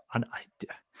of, and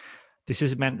this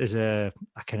isn't meant as a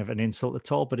kind of an insult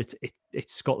at all, but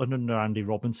it's Scotland under Andy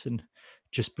Robinson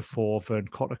just before Vern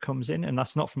Cotter comes in. And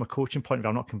that's not from a coaching point of view.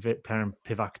 I'm not comparing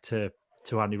Pivac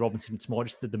to Andy Robinson. It's more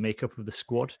just the makeup of the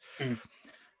squad.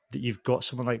 That you've got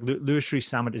someone like Lewis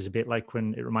Rees-Zammit is a bit like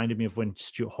when it reminded me of when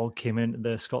Stuart Hogg came into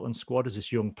the Scotland squad as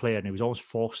this young player, and he was almost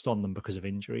forced on them because of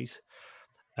injuries.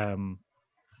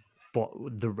 But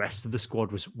the rest of the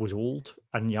squad was old,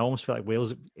 and you almost feel like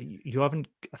Wales, you haven't,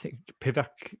 I think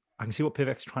Pivac, I can see what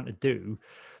Pivac's trying to do.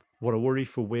 What I worry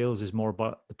for Wales is more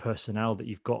about the personnel, that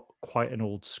you've got quite an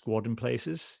old squad in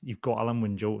places. You've got Alan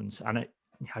Wynne-Jones, and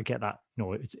I get that.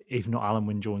 No, it's, if not Alan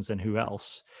Wynne-Jones, then who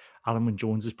else? Alan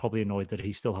Wynne-Jones is probably annoyed that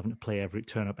he's still having to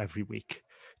turn up every week.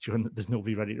 There's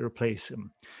nobody ready to replace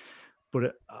him.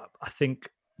 But I think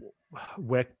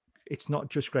it's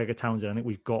not just Gregor Townsend. I think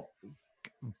we've got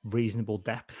reasonable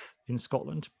depth in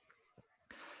Scotland.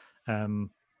 And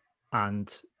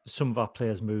some of our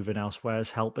players moving elsewhere is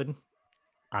helping.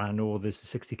 And I know there's the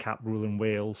 60 cap rule in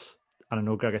Wales. And I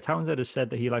know Gregor Townsend has said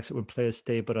that he likes it when players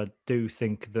stay, but I do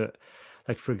think that,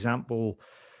 like, for example,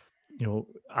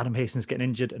 Adam Hastings getting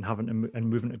injured and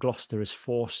moving to Gloucester has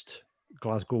forced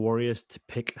Glasgow Warriors to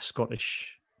pick a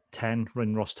Scottish 10,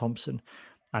 Ryan Ross Thompson.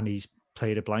 And he's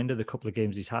played a blinder the couple of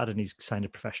games he's had, and he's signed a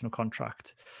professional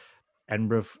contract.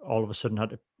 Edinburgh all of a sudden had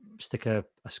to stick a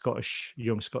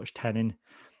young Scottish 10 in,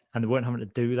 and they weren't having to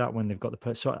do that when they've got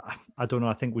the. So I don't know.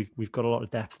 I think we've got a lot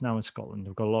of depth now in Scotland.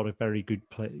 We've got a lot of very good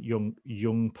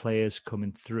young players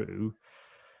coming through,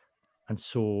 and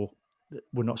so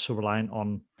we're not so reliant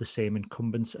on the same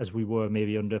incumbents as we were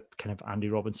maybe under kind of Andy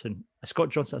Robinson. Scott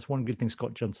Johnson. That's one good thing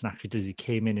Scott Johnson actually does. He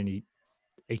came in and he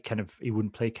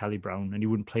wouldn't play Kelly Brown, and he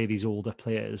wouldn't play these older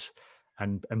players,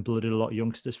 and blooded a lot of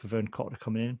youngsters for Vern Cotter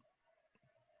coming in.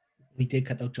 He did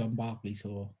cut out John Barkley,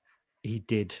 so he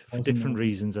did for different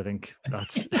reasons. I think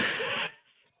that's.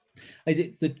 I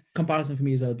think the comparison for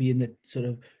me is I'll be in the sort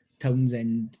of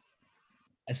Townsend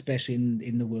especially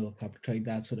in the World Cup, tried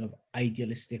that sort of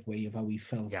idealistic way of how he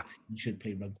felt he should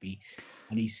play rugby.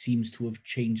 And he seems to have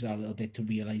changed that a little bit to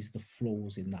realise the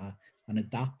flaws in that and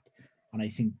adapt. And I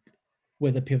think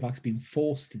whether Pivac's been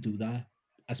forced to do that,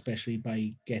 especially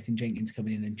by getting Jenkins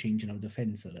coming in and changing our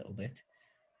defence a little bit,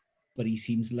 but he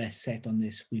seems less set on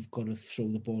this. We've got to throw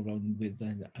the ball around with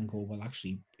and go, well,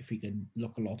 actually, if we can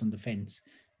look a lot on defence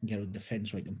and get our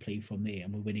defence right and play from there,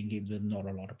 and we're winning games with not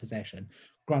a lot of possession.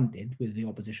 Granted, with the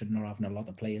opposition not having a lot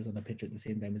of players on the pitch at the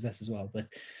same time as us as well, but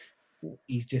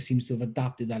he just seems to have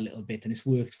adapted that a little bit, and it's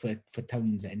worked for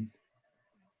Townsend.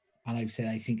 And I've said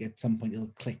I think at some point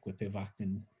it'll click with Pivac,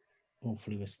 and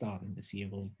hopefully we're starting to see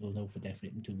it. We'll know for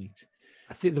definite in 2 weeks.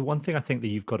 I think the one thing I think that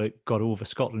you've got over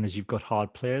Scotland is you've got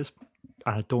hard players,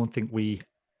 and I don't think we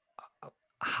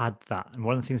had that. And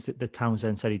one of the things that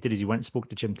Townsend said he did is he went and spoke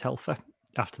to Jim Telfer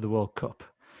after the World Cup.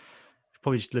 He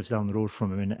probably just lives down the road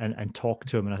from him and talked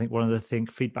to him. And I think one of the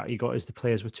feedback he got is the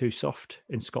players were too soft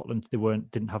in Scotland. They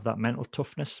didn't have that mental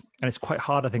toughness, and it's quite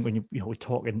hard. I think when we're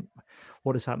talking,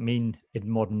 what does that mean in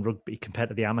modern rugby compared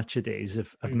to the amateur days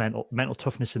of mental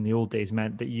toughness? In the old days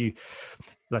meant that you,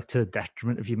 like, to the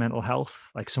detriment of your mental health.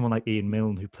 Like someone like Ian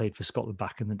Milne, who played for Scotland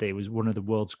back in the day, was one of the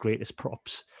world's greatest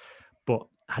props, but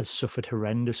has suffered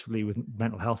horrendously with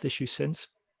mental health issues since.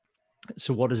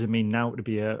 So what does it mean now to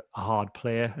be a hard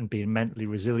player and being mentally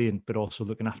resilient, but also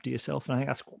looking after yourself? And I think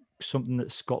that's something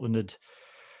that Scotland had,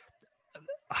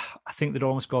 I think they'd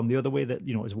almost gone the other way, that,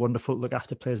 it's wonderful to look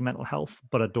after players' mental health,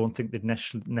 but I don't think they'd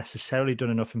necessarily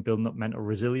done enough in building up mental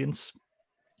resilience,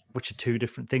 which are two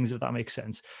different things, if that makes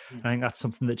sense. And I think that's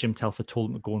something that Jim Telfer told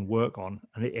them to go and work on.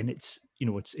 And it's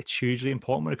hugely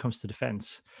important when it comes to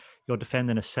defence. You're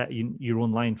defending a set, your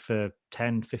own line for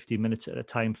 10, 15 minutes at a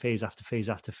time, phase after phase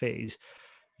after phase.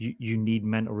 You need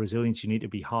mental resilience. You need to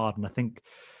be hard. And I think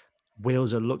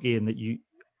Wales are lucky in that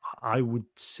I would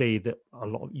say that a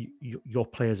lot of your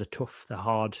players are tough. They're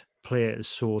hard players.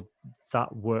 So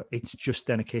it's just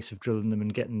then a case of drilling them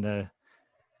and getting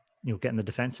the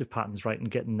defensive patterns right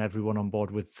and getting everyone on board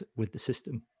with the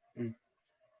system.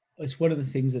 It's one of the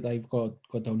things that I've got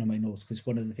down in my notes, because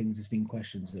one of the things that's been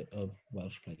questions of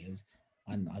Welsh players,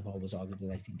 and I've always argued that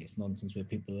I think it's nonsense, where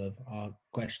people are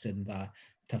questioned that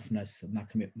toughness and that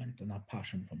commitment and that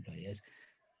passion from players.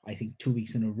 I think 2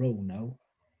 weeks in a row now,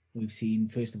 we've seen,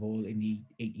 first of all, in the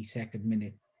 82nd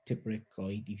minute, Tipuric or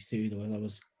 83rd, or that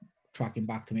was tracking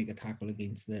back to make a tackle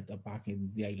against back in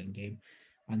the Ireland game,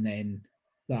 and then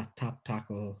that tap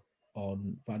tackle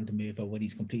on Van der Merwe when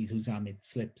he's completed whose arm it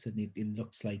slips, and it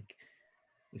looks like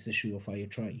it's a surefire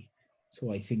try.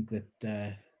 So I think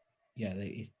that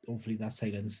hopefully that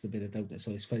silenced a bit of doubt there.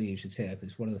 So it's funny you should say that,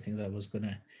 because it's one of the things I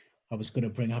was gonna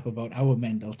bring up about our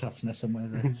mental toughness, and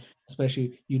whether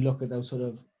especially you look at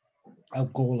our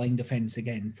goal line defence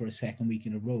again for a second week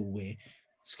in a row, where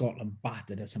Scotland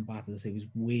battered us. It was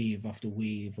wave after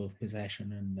wave of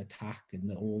possession and attack,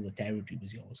 and all the territory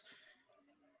was yours.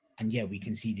 And yeah, we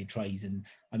conceded tries, and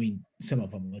I mean, some of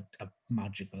them were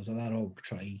magical. So that Hogg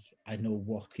try, I know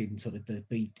Watkins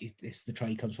the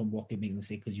try comes from Watkins making a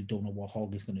mistake because you don't know what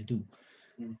Hogg is going to do.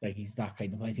 Like, he's that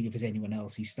kind of. I think if it's anyone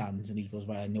else, he stands and he goes,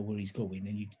 right, I know where he's going,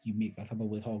 and you make that happen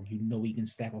with Hogg. He can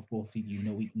step off both feet. He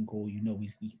can go.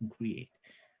 He can create,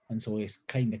 and so it's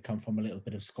kind of come from a little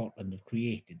bit of Scotland have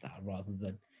created that, rather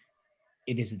than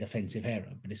it is a defensive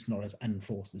error, but it's not as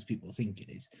unforced as people think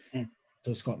it is.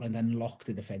 So Scotland unlocked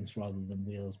the defence rather than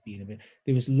Wales being a bit.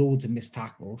 There was loads of missed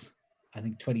tackles. I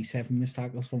think 27 missed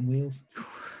tackles from Wales.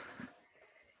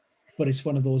 But it's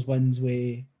one of those ones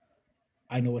where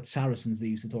I know at Saracens they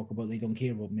used to talk about they don't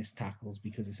care about missed tackles,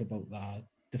 because it's about that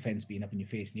defence being up in your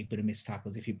face, and you're going to miss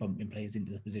tackles if you're bumping players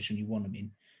into the position you want them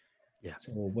in. Yeah.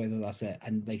 So whether that's it,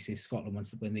 and they say Scotland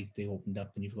once when they opened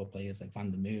up, and you've got players like Van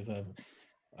der Merwe,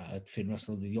 Finn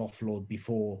Russell, the offload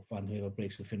before Van der Merwe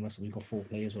breaks with Finn Russell, we've got 4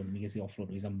 players on him because the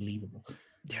offload is unbelievable.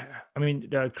 Yeah, I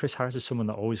mean, Chris Harris is someone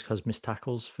that always has missed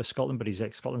tackles for Scotland, but he's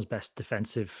like Scotland's best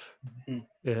defensive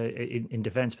in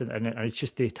defence. But and it's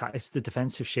just the attack; it's the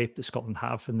defensive shape that Scotland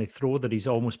have, and they throw that he's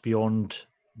almost beyond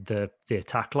the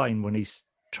attack line when he's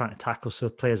trying to tackle, so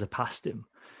players are past him.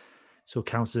 So it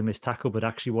counts as a missed tackle, but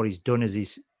actually what he's done is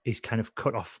he's kind of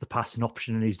cut off the passing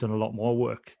option, and he's done a lot more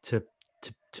work to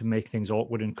make things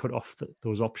awkward and cut off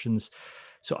those options.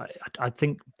 So I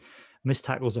think missed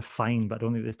tackles are fine, but I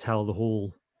don't think they tell the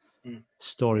whole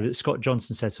story. But Scott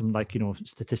Johnson said something like,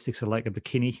 statistics are like a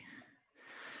bikini.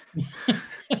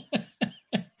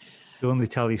 They only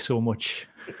tell you so much.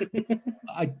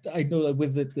 I know that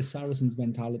with the Saracens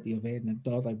mentality of it, and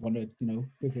I want to,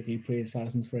 particularly praise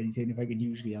Saracens for anything if I can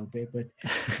usually help it, but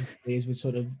players would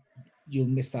sort of you'll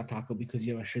miss that tackle because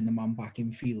you're ushering the man back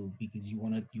in field because you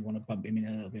want to bump him in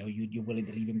a little bit, or you're willing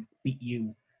to leave him beat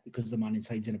you because the man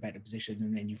inside's in a better position,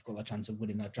 and then you've got a chance of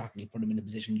winning that tackle. You put him in a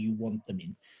position you want them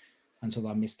in, and so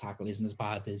that missed tackle isn't as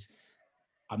bad as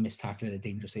a missed tackle in a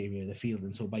dangerous area of the field.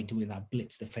 And so by doing that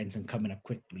blitz defense and coming up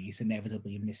quickly, it's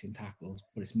inevitably you're missing tackles,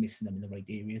 but it's missing them in the right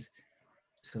areas.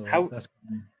 So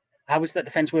how is that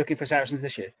defense working for Saracens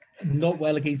this year? Not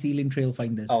well against Ealing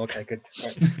Trailfinders. Oh, okay, good.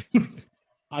 Right.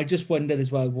 I just wondered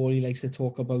as well, Wally likes to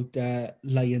talk about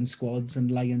Lions squads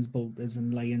and Lions bolters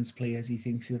and Lions players he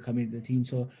thinks he'll come into the team.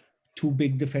 So 2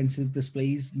 big defensive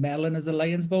displays. Mellon as the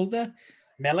Lions bolter.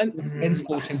 Mellon? Lions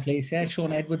coach in place, yeah.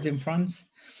 Sean Edwards in France.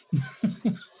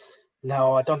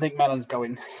 No, I don't think Mellon's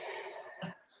going.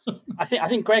 I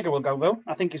think Gregor will go, though.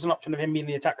 I think it's an option of him being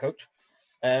the attack coach.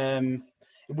 It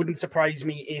wouldn't surprise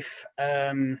me if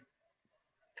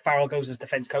Farrell goes as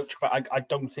defence coach, but I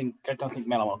don't think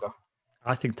Mellon will go.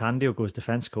 I think Tandy will go as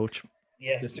defence coach.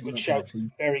 Yeah, it's a good shout.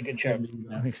 Very good shout.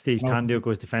 I think Steve Tandy will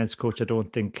go as defence coach. I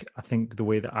think the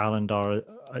way that Ireland are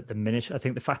at the minute, I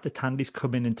think the fact that Tandy's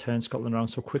come in and turned Scotland around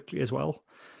so quickly as well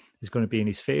is going to be in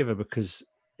his favour, because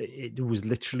it was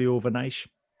literally overnight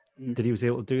that he was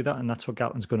able to do that, and that's what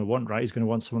Gatland's going to want, right? He's going to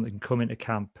want someone that can come into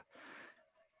camp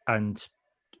and,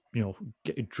 you know,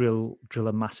 drill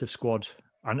a massive squad.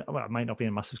 And well, it might not be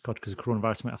a massive squad because the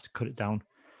coronavirus might have to cut it down,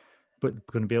 but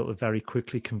going to be able to very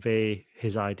quickly convey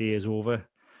his ideas over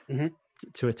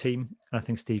to a team. And I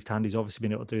think Steve Tandy's obviously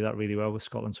been able to do that really well with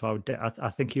Scotland. So I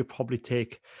think he'll probably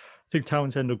take. I think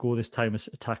Townsend will go this time as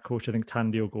attack coach. I think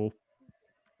Tandy will go.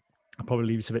 I'll probably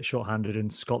leave us a bit short-handed in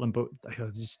Scotland, but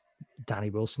just Danny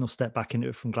Wilson will step back into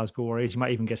it from Glasgow Warriors. You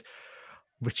might even get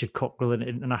Richard Cockrell at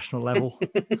international level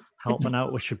helping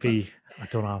out, which would be, I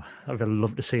don't know, I'd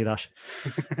love to see that.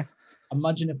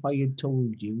 Imagine if I had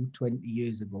told you 20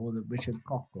 years ago that Richard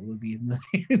Cockrell would be in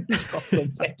the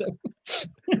Scotland setup.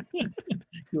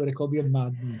 You would have called me a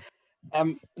madman.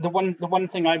 The one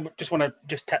thing I just want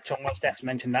to touch on while Steph's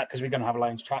mentioned that, because we're going to have a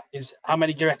Lions chat, is how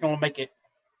many do you reckon will make it,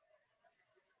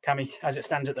 Cammy, as it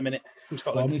stands at the minute from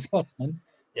Scotland? Well, Scotsman.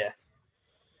 Yeah.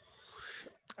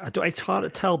 It's hard to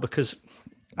tell because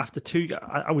after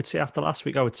I would say after last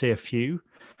week, I would say a few.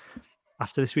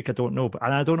 After this week, I don't know,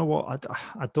 and I don't know what.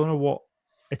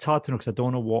 It's hard to know because I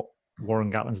don't know what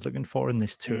Warren Gatland's looking for in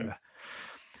this tour.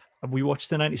 We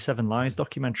watched the '97 Lions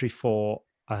documentary for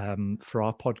our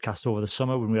podcast over the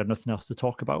summer when we had nothing else to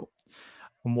talk about.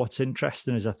 And what's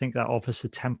interesting is I think that offers a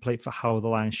template for how the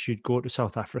Lions should go to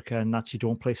South Africa, and that's you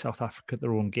don't play South Africa at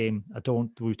their own game. We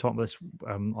were talking about this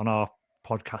on our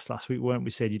podcast last week, weren't we?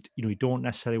 Said you don't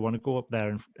necessarily want to go up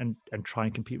there and try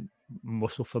and compete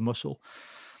muscle for muscle.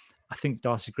 I think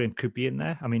Darcy Graham could be in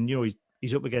there. I mean,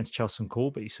 he's up against Chelsea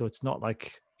Colby, so it's not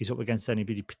like he's up against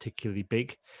anybody particularly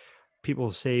big. People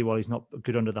say, well, he's not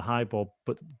good under the high ball,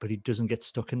 but he doesn't get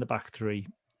stuck in the back three.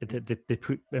 They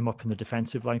put him up in the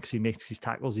defensive line because he makes his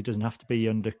tackles. He doesn't have to be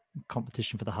under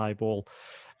competition for the high ball.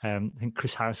 I think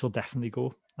Chris Harris will definitely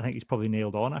go. I think he's probably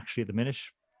nailed on actually at the minute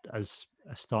as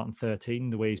a starting 13,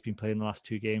 the way he's been playing the last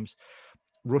 2 games.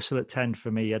 Russell at 10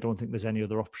 for me. I don't think there's any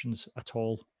other options at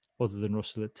all other than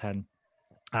Russell at 10.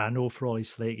 I know for all his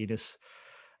flakiness,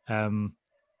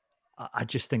 I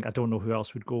just think I don't know who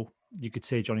else would go. You could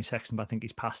say Johnny Sexton, but I think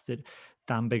he's past it.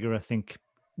 Dan Biggar, I think,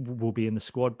 will be in the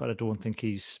squad, but I don't think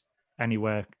he's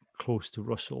anywhere close to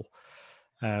Russell.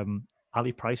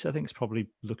 Ali Price, I think, is probably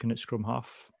looking at scrum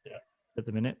half at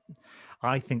the minute.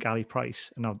 I think Ali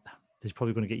Price, and he's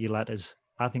probably going to get you letters.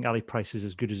 I think Ali Price is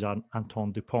as good as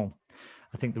Antoine Dupont.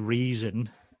 I think the reason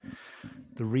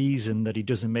that he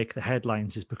doesn't make the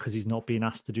headlines is because he's not being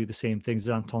asked to do the same things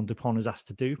that Antoine Dupont is asked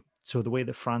to do. So the way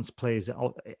that France plays,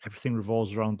 everything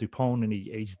revolves around Dupont, and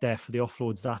he's there for the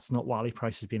offloads. That's not what Ali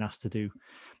Price has been asked to do.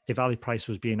 If Ali Price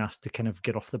was being asked to kind of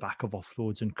get off the back of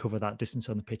offloads and cover that distance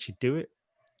on the pitch, he'd do it.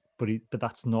 But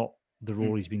that's not the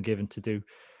role he's been given to do.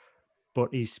 But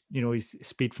he's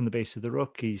speed from the base of the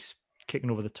ruck. He's kicking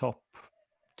over the top.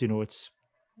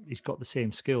 He's got the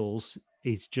same skills.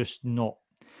 He's just not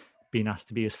being asked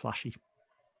to be as flashy.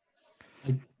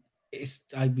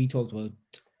 We talked about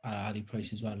Ali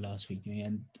Price as well last week,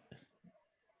 and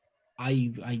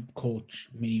I coach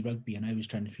mini rugby, and I was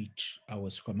trying to teach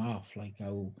our scrum half like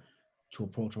how to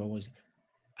approach always,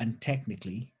 and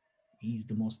technically, he's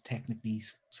the most technically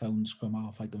sound scrum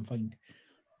half I can find.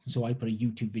 So I put a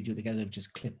YouTube video together of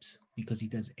just clips because he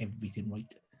does everything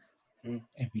right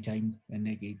every time, and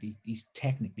he's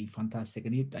technically fantastic.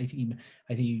 And I think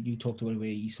you talked about where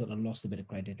he sort of lost a bit of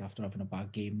credit after having a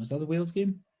bad game. Was that the Wales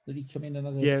game? Did he come in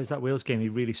another? Yeah, it was that Wales game. He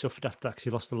really suffered after that because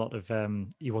he lost a lot of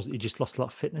he just lost a lot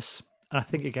of fitness. I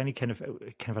think again he kind of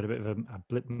had a bit of a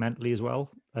blip mentally as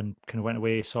well, and kind of went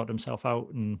away, sorted himself out,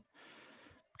 and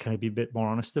kind of be a bit more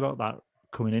honest about that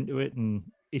coming into it. And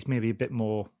he's maybe a bit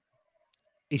more.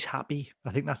 He's happy. I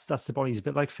think that's the body. He's a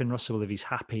bit like Finn Russell. If he's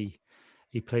happy,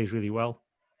 he plays really well.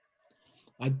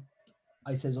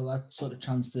 I says, well, that sort of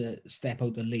chance to step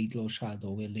out the Laidlaw's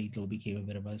shadow, where Laidlaw became a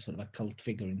bit of a sort of a cult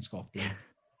figure in Scotland,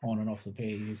 on and off the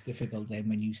pitch. It's difficult then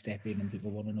when you step in and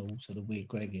people want to know sort of where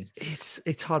Greg is.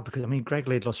 It's hard because, I mean, Greg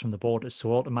Laidlaw's from the Borders,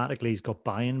 so automatically he's got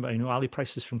buy-in, but I know Ali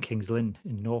Price is from Kings Lynn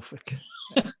in Norfolk.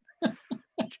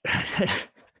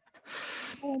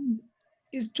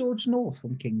 Is George North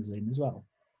from Kings Lynn as well?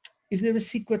 Is there a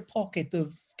secret pocket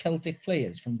of Celtic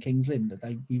players from Kings Lynn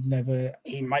that we've never...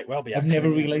 He might well be. I've never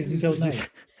realised until now.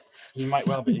 He might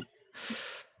well be.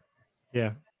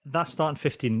 Yeah. That starting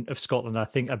 15 of Scotland, I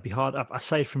think I'd be hard,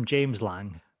 aside from James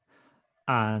Lang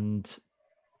and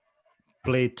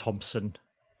Blade Thompson,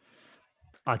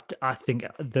 I think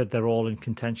that they're all in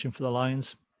contention for the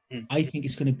Lions. I think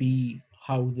it's going to be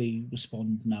how they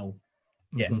respond now.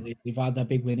 Yeah, they've had that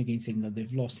big win against England.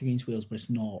 They've lost against Wales, but it's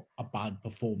not a bad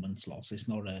performance loss. It's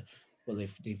not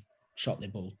they've shot their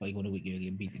bolt by going a week early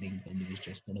and beating England. It was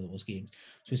just one of those games.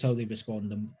 So it's how they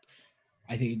respond. And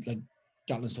I think like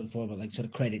Gatland's talked before about like sort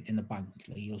of credit in the bank.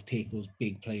 Like he'll take those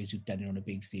big players who've done it on a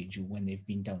big stage, who when they've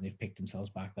been down, they've picked themselves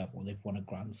back up, or they've won a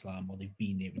Grand Slam, or they've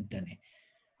been there and done it.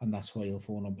 And that's why he'll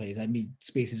phone on players. I mean,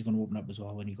 space is going to open up as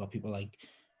well when you've got people like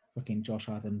fucking Josh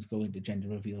Adams going to gender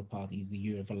reveal parties the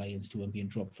year of Alliance Tour and being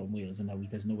dropped from Wales, and now he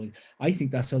doesn't know. I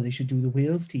think that's how they should do the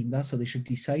Wales team. That's how they should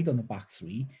decide on the back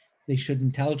three. They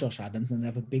shouldn't tell Josh Adams and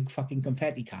have a big fucking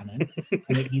confetti cannon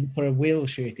and either put a Wales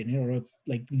shirt in it or a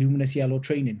like luminous yellow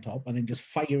training top and then just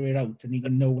fire it out and he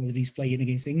can know whether he's playing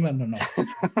against England or not.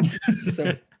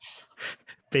 So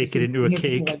bake it into a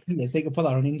cake. Yes, they could put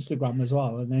that on Instagram as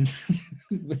well, and then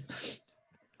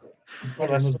it's got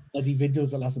those bloody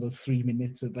videos that last about 3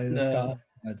 minutes at the start.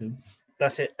 I do.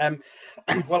 That's it.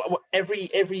 Well,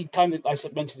 every time that I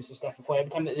mentioned this to Steph before, every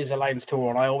time that there's a Lions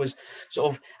tour on, I always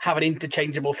sort of have an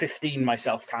interchangeable 15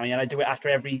 myself, Cammy, and I do it after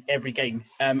every game.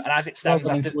 And as it stands,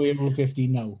 after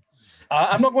 15 now.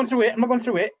 I'm not going through it.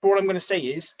 But what I'm going to say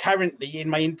is, currently in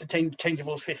my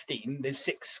interchangeable 15, there's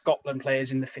 6 Scotland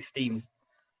players in the 15.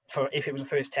 For if it was a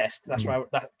first test, that's where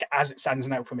as it stands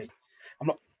now for me.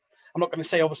 I'm not going to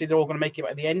say obviously they're all going to make it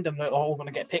at the end and they're all going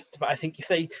to get picked, but I think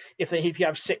if you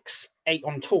have 6, 8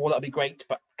 on tour, that'll be great.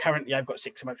 But currently, I've got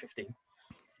 6 in my 15.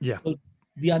 Yeah. So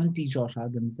the anti-Josh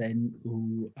Adams then,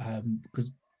 who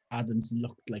because Adams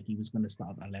looked like he was going to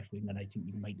start that left wing, and I think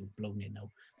he might have blown it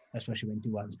now, especially when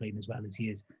Duan's playing as well as he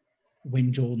is.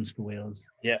 Wyn Jones for Wales,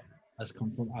 has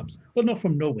come from Abs, but not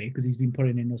from nowhere because he's been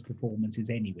putting in those performances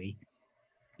anyway.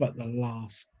 But the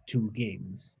last 2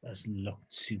 games has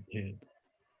looked superb.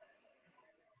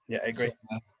 Yeah, I agree.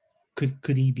 So,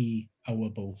 could he be our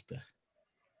Bolter?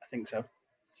 I think so.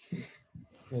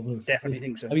 Well, definitely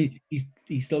think so. I mean,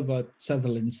 he's still got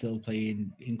Sutherland still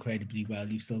playing incredibly well.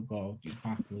 You've still got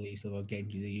Mackley, you've still got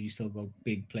Genji, you've still got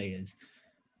big players.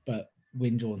 But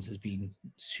Wyn Jones has been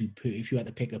superb. If you had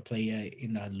to pick a player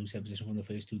in that loose position from the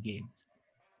first 2 games,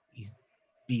 he's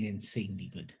been insanely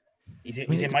good. He's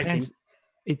in my team.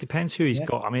 It depends who he's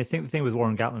got. I mean, I think the thing with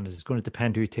Warren Gatland is it's going to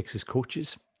depend who he takes as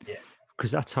coaches. Yeah. Because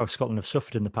that's how Scotland have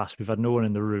suffered in the past. We've had no one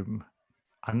in the room.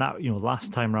 And that,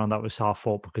 last time around, that was our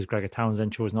fault because Gregor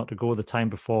Townsend chose not to go. The time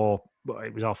before,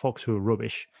 it was our folks who were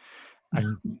rubbish.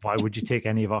 And why would you take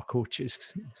any of our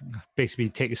coaches? Basically,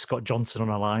 take a Scott Johnson on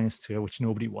Alliance tour, which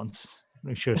nobody wants.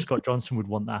 I'm sure Scott Johnson would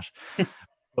want that.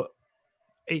 But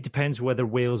it depends whether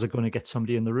Wales are going to get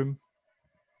somebody in the room.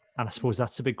 And I suppose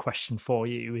that's a big question for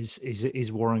you.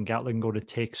 Is Warren Gatland going to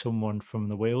take someone from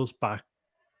the Wales back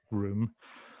room?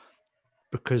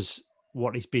 Because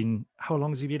how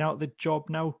long has he been out of the job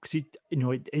now? Because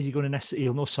is he going to necessarily,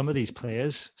 he'll know some of these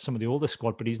players, some of the older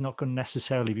squad, but he's not going to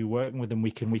necessarily be working with them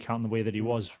week in, week out in the way that he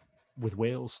was with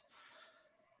Wales.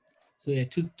 So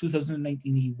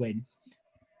 2019 he went,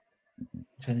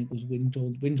 which I think was Wyn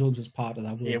Jones. Wyn Jones was part of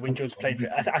that. Wyn Jones played for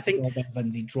it. I think Rob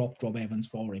Evans, he dropped Rob Evans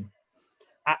for him.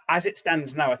 As it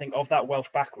stands now, I think of that Welsh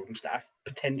backroom staff,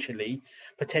 potentially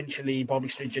Bobby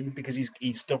Strigeon, because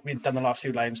he's done the last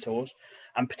 2 Lions tours,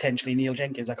 and potentially Neil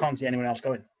Jenkins. I can't see anyone else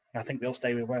going. I think they'll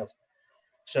stay with Wales.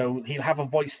 So he'll have a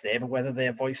voice there, but whether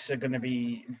their voice are going to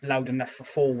be loud enough for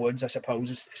forwards, I suppose,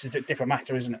 is a different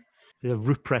matter, isn't it? There's a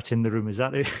Rupert in the room, is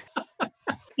that it?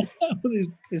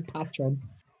 his patch on.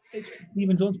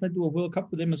 Stephen Jones went to a World Cup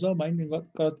with him as well, mind, and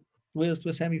got Wales to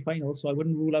a semi-final, so I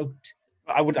wouldn't rule out.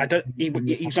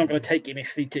 He's not going to take him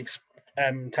if he takes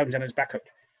Townsend as backup.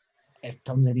 If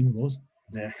Townsend even goes.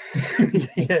 Yeah.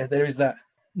 Yeah, there is that.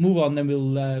 move on, then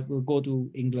we'll go to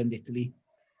England, Italy.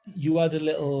 You had a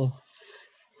little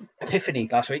epiphany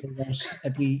last week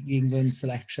at the England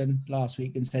selection last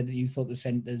week and said that you thought the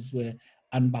centres were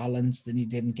unbalanced and you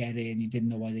didn't get it and you didn't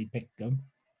know why they picked them.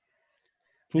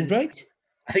 Proved right?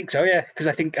 I think so, yeah, because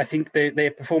I think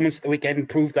their performance at the weekend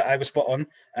proved that I was spot on.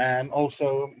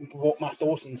 Also, what Matt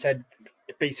Dawson said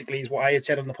basically is what I had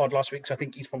said on the pod last week, so I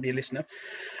think he's probably a listener.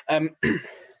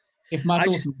 If Matt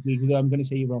Dawson agreed with you, I'm going to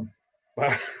say you're wrong.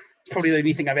 Well, it's probably the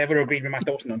only thing I've ever agreed with Matt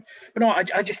Dawson on. But no,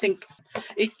 I just think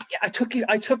I took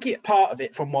it part of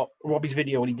it from what Robbie's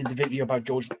video when he did the video about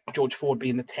George Ford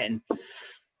being the 10.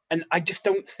 And I just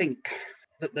don't think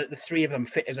that the three of them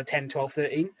fit as a 10, 12,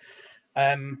 13.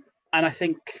 And I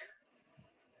think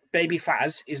Baby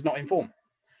Faz is not in form.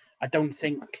 I don't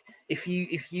think if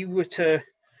you were to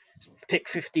pick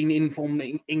 15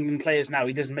 informed England players now,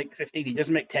 he doesn't make 15, he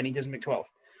doesn't make 10, he doesn't make 12.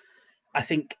 I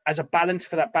think as a balance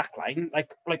for that back line,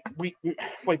 like we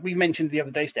mentioned the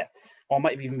other day, Steph, or it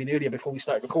might have even been earlier before we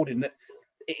started recording, that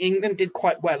England did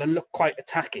quite well and looked quite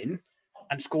attacking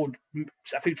and scored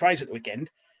a few tries at the weekend,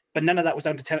 but none of that was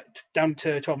down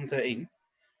to 12 and 13.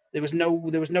 There was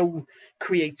no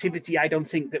creativity, I don't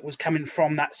think, that was coming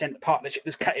from that centre partnership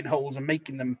that's cutting holes and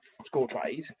making them score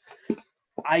tries.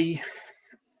 I'm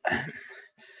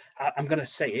going to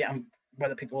say it,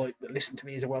 whether people listen to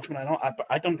me as a Welshman or not,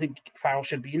 I don't think Farrell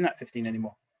should be in that 15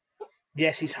 anymore.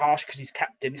 Yes, he's harsh because he's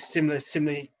captain. It's similar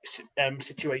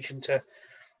situation to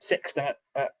Sexton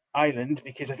at Ireland,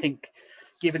 because I think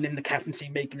giving him the captaincy,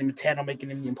 making him a 10 or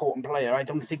making him the important player, I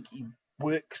don't think he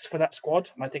works for that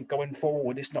squad. And I think going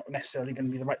forward, it's not necessarily going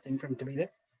to be the right thing for him to be there.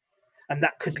 And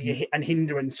that could be a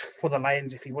hindrance for the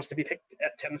Lions if he was to be picked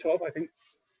at 10 or 12, I think.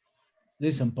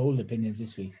 There's some bold opinions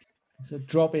this week. So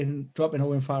dropping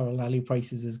Owen Farrell and Ali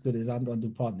Price is as good as Antoine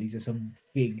Dupont. These are some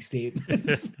big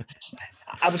statements.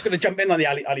 I was going to jump in on the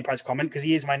Ali Price comment because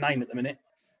he is my 9 at the minute.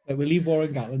 But we'll leave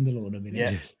Warren Gatland alone a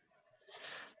minute.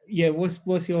 Yeah.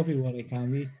 What's your view on it,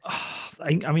 Cammy?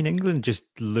 I mean, England just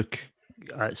look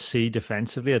at sea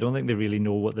defensively. I don't think they really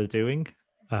know what they're doing.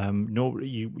 No,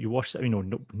 you watch that.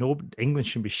 No, England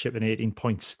shouldn't be shipping 18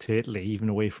 points to Italy, even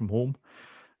away from home.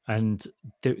 And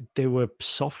they were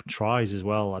soft tries as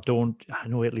well. I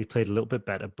know Italy played a little bit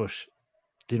better, but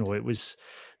there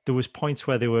was points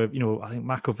where they were, I think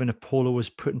Marco Vinopola was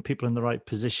putting people in the right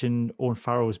position. Owen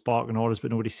Farrell was barking orders,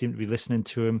 but nobody seemed to be listening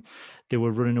to him. They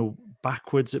were running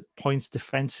backwards at points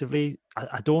defensively.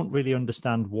 I don't really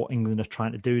understand what England are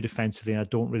trying to do defensively, and I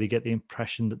don't really get the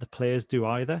impression that the players do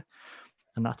either.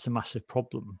 And that's a massive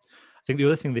problem. I think the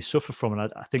other thing they suffer from,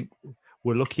 and I think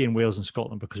we're lucky in Wales and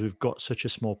Scotland because we've got such a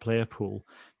small player pool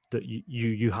that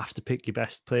you have to pick your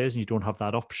best players and you don't have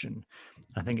that option.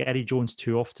 I think Eddie Jones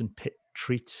too often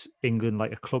treats England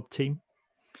like a club team.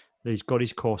 He's got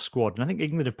his core squad. And I think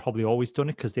England have probably always done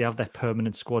it because they have their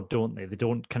permanent squad, don't they? They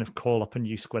don't kind of call up a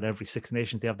new squad every Six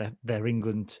Nations. They have their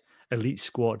England elite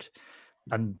squad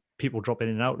and people drop in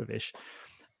and out of it.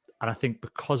 And I think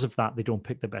because of that, they don't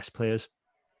pick the best players.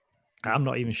 I'm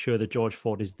not even sure that George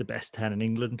Ford is the best 10 in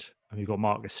England. I mean, you've got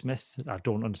Marcus Smith. I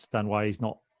don't understand why he's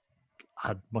not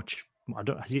had much.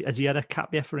 Has he had a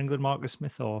cap yet for England, Marcus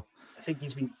Smith? Or I think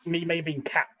he may have been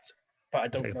capped, but I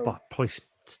don't know. Probably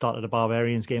started a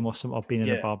Barbarians game or something, or been in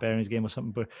a Barbarians game or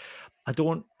something. But I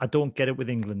don't get it with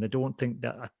England. I don't think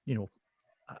that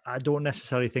I don't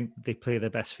necessarily think they play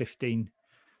their best 15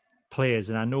 players.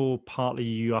 And I know partly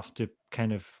you have to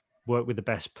kind of work with the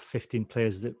best 15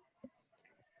 players that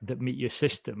meet your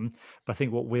system. But I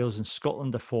think what Wales and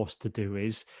Scotland are forced to do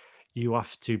is you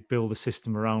have to build a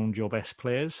system around your best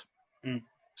players.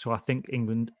 So I think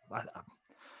England,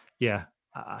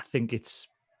 I think it's,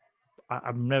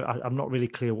 I'm not really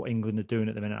clear what England are doing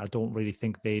at the minute. I don't really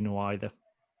think they know either.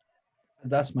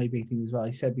 That's my big thing as well.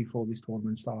 I said before this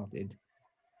tournament started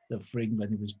that for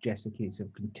England, it was just a case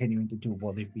of continuing to do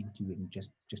what they've been doing,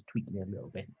 just tweaking it a little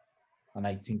bit. And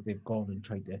I think they've gone and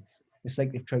tried to, it's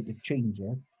like they've tried to change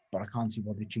it, but I can't see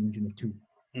what they're changing it to.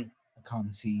 I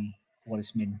can't see what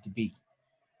it's meant to be.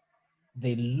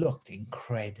 They looked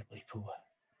incredibly poor.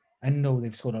 I know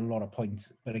they've scored a lot of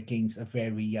points, but against a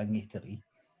very young Italy.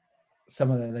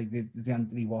 Some of the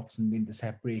Anthony Watson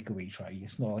intercept breakaway try,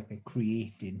 it's not like they're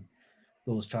creating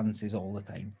those chances all the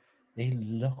time. They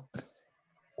look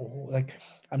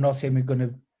I'm not saying we're going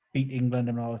to beat England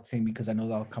and all that thing, because I know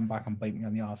they'll come back and bite me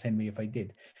on the arse anyway if I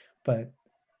did. But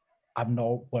I'm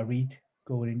not worried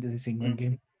going into this England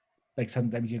game. Like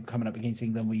sometimes you're coming up against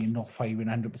England where you're not firing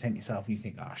 100% yourself and you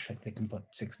think, shit, they can put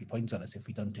 60 points on us if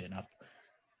we don't turn up.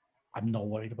 I'm not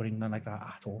worried about England like that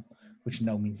at all, which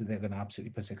now means that they're going to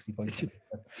absolutely put 60 points on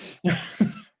us.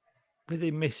 But they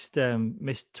missed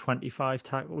 25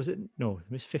 tackles. Was it? No,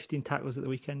 they missed 15 tackles at the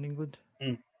weekend, England,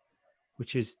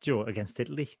 which is against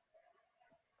Italy.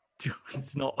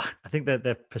 It's not. I think that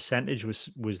their percentage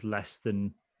was less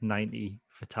than 90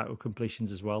 for tackle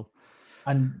completions as well.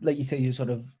 And like you say, you sort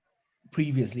of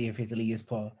previously, if Italy has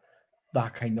put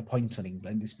that kind of points on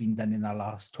England, it's been done in the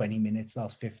last 20 minutes,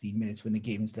 last 15 minutes when the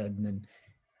game's done, and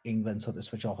England sort of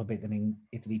switch off a bit, and then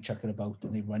Italy chuck it about,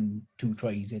 and they run 2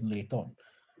 tries in late on.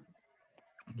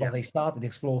 Yeah. Well, they started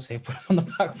explosive, but on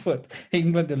the back foot,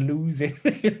 England are losing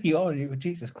early on. You go,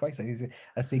 Jesus Christ,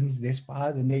 are things this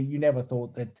bad? And you never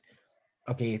thought that,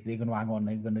 okay, they're going to hang on,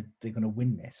 they're going to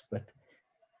win this, but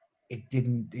it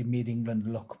didn't. It made England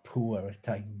look poor at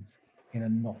times in a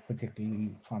not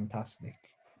particularly fantastic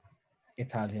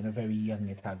a very young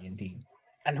Italian team.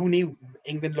 And who knew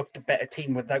England looked a better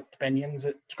team without Ben Youngs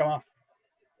at scrum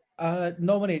half?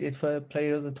 Nominated for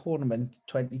Player of the Tournament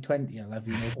 2020. I'll have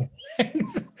you know.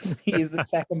 He is the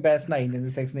second best 9 in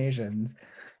the Six Nations.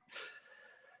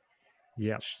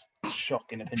 Yeah.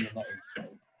 Shocking opinion, that is.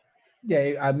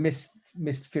 Yeah, I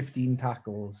missed 15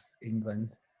 tackles,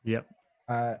 England. Yep.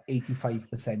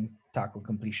 85% tackle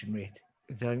completion rate.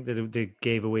 I think they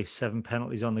gave away 7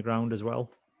 penalties on the ground as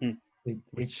well. It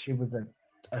was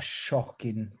a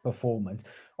shocking performance.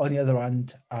 On the other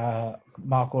hand,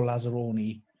 Marco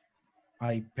Lazzaroni,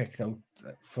 I picked out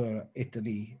for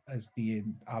Italy as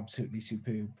being absolutely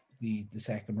superb. The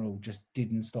second row just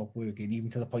didn't stop working,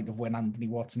 even to the point of when Anthony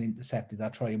Watson intercepted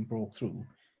that try and broke through,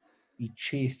 he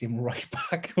chased him right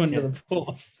back to under the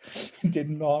post and did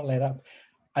not let up.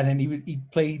 And then he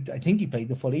played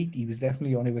the full 8. He was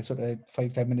definitely on it with sort of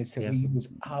 5-10 minutes till he was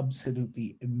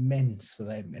absolutely immense for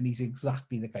them. And he's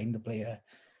exactly the kind of player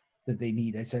that they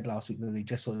need. I said last week that they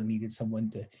just sort of needed someone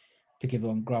to give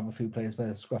them, grab a few players by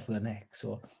the scruff of the neck.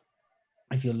 So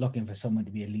if you're looking for someone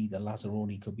to be a leader,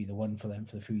 Lazzaroni could be the one for them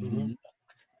for the few years.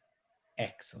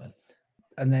 Excellent.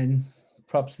 And then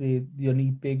perhaps the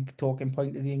only big talking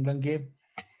point of the England game,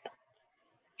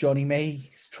 Johnny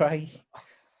May's try.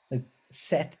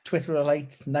 Set Twitter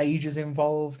alight. Nigel's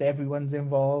involved. Everyone's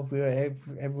involved.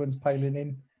 Everyone's piling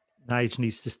in. Nigel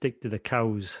needs to stick to the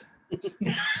cows.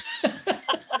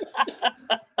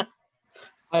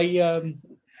 I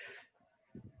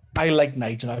like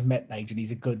Nigel. I've met Nigel.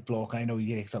 He's a good bloke. I know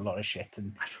he takes a lot of shit,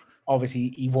 and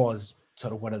obviously he was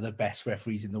sort of one of the best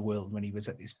referees in the world when he was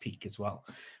at his peak as well.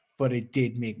 But it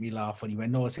did make me laugh when he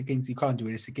went, "No, it's against. You can't do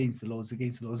it. It's against the laws.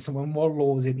 Against the laws." Someone more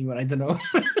laws in. He went, "I don't know."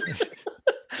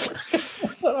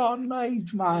 Oh,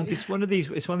 Nige, man! It's one of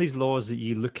these laws that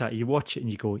you look at, you watch it, and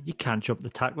you go, "You can't jump the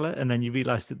tackler," and then you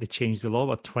realise that they changed the law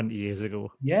about 20 years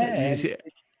ago. Yeah,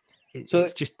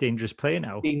 it's just dangerous play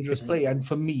now. Dangerous play, and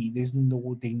for me, there's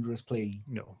no dangerous play.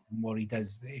 No, in what he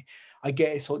does there. I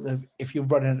get it, sort of if you're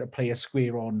running to play a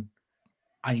square on,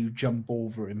 and you jump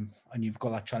over him, and you've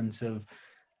got that chance of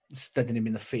studding him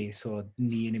in the face or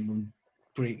kneeing him and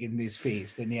breaking his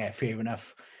face, then yeah, fair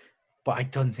enough. But I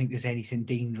don't think there's anything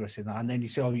dangerous in that. And then you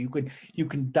say, "Oh, you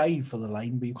can dive for the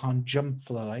line, but you can't jump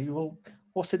for the line." Well,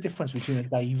 what's the difference between a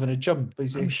dive and a jump?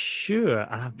 I'm sure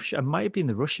it might have been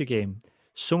the Russia game.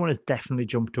 Someone has definitely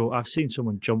jumped over. I've seen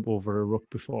someone jump over a ruck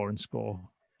before and score.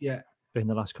 Yeah. In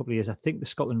the last couple of years, I think the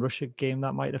Scotland-Russia game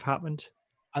that might have happened.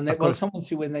 And then coming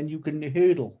through, and then you can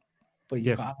hurdle, but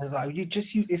you can't. You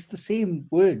just use it's the same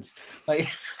words. Like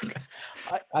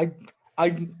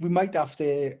we might have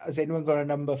to. Has anyone got a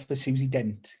number for Susie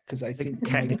Dent? Because I think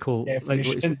technical,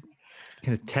 kind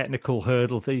of technical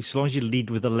hurdle thing. As long as you lead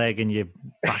with the leg and your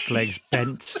back leg's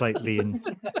bent slightly and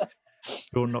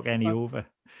don't knock any over.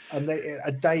 And then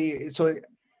a dive. So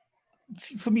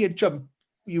for me, a jump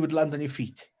you would land on your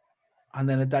feet, and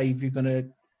then a dive you're gonna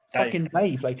fucking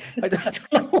dive. Like I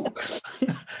don't know.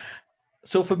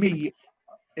 So for me,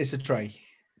 it's a try.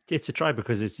 It's a try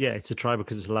because it's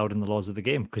allowed in the laws of the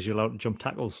game because you're allowed to jump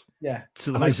tackles. Yeah.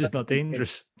 So long as it's not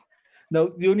dangerous. No,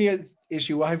 the only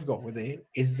issue I've got with it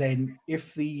is then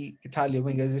if the Italian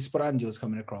winger Esperandio is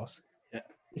coming across,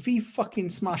 if he fucking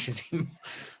smashes him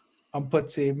and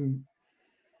puts him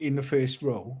in the first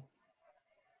row,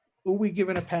 who are we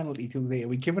giving a penalty to there? Are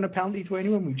we giving a penalty to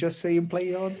anyone? We just say him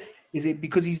play on? Is it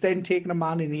because he's then taking a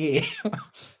man in the air?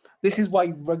 This is why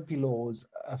rugby laws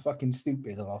are fucking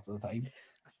stupid a lot of the time.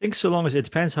 I think so long as it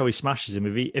depends how he smashes him.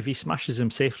 If he smashes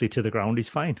him safely to the ground, he's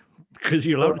fine because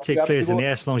you're allowed to take players in the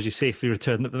air as long as you safely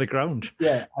return them to the ground.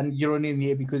 Yeah, and you're only in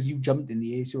the air because you jumped in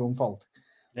the air. It's your own fault.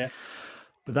 Yeah,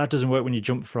 but that doesn't work when you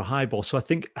jump for a high ball. So I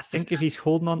think if he's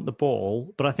holding on to the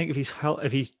ball, but I think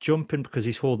if he's jumping because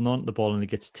he's holding on to the ball and he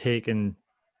gets taken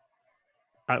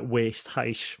at waist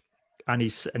height, and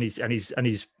he's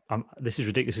this is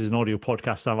ridiculous. It's an audio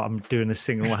podcast. I'm doing this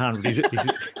thing in one hand, but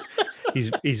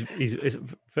he's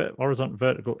horizontal,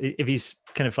 vertical. If he's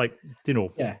kind of like,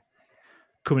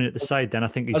 coming at the side, then I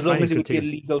think he's as long fine. as it would be a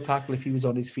legal tackle. If he was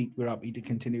on his feet, we're happy to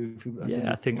continue.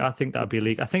 I think that'd be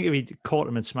legal. I think if he caught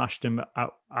him and smashed him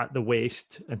at the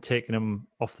waist and taken him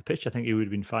off the pitch, I think he would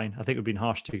have been fine. I think it would have been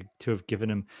harsh to have given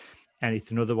him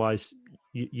anything. Otherwise,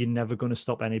 you're never going to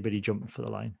stop anybody jumping for the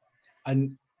line.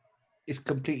 And it's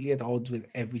completely at odds with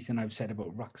everything I've said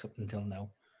about rucks up until now.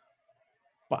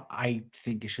 But I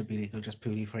think it should be legal just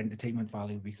purely for entertainment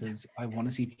value, because I want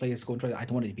to see players go and try. I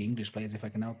don't want it to be English players if I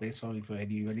can help it. Sorry for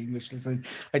any English listeners.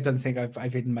 I don't think I've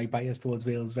hidden my bias towards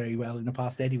Wales very well in the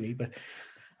past anyway. But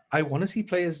I want to see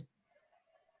players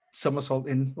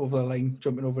somersaulting over the line,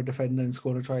 jumping over a defender and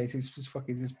scoring a try.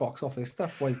 This box office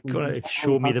stuff.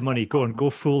 Show me the money. Go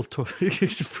full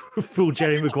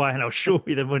Jerry Maguire now. Show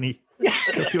me the money.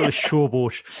 If you're a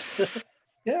showboat.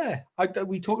 Yeah,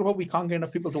 we talk about we can't get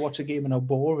enough people to watch a game and how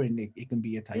boring it can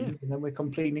be at times. And then we're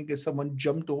complaining because someone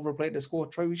jumped over a player to score a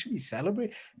try. We should be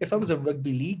celebrating. If that was a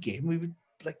rugby league game, we would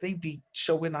they'd be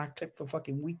showing that clip for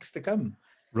fucking weeks to come.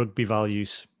 Rugby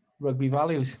values.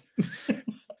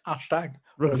 Hashtag.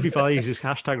 Rugby values is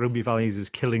hashtag rugby values is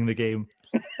killing the game.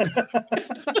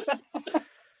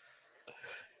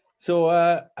 So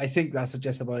I think that's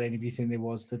just about everything there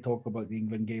was to talk about the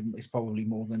England game. It's probably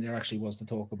more than there actually was to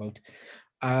talk about.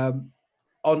 On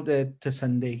to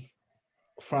Sunday,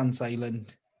 France,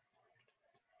 Ireland.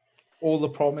 All the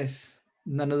promise,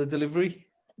 none of the delivery.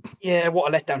 Yeah,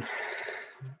 what a letdown.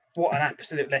 What an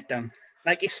absolute letdown.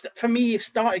 Like, for me, it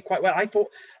started quite well. I thought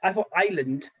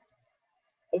Ireland,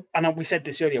 and we said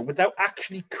this earlier, without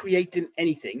actually creating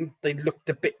anything, they looked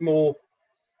a bit more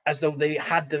as though they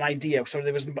had an idea. So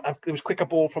there was quicker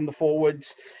ball from the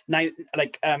forwards.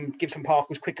 Gibson Park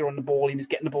was quicker on the ball. He was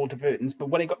getting the ball to Burns. But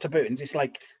when it got to Burns, it's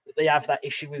like they have that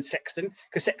issue with Sexton,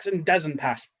 because Sexton doesn't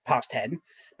pass past 10.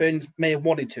 Burns may have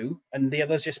wanted to, and the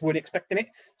others just weren't expecting it.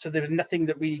 So there was nothing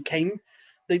that really came.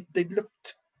 They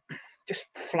looked just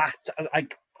flat.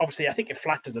 Obviously, I think it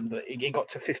flatters them that it got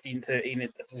to 15-13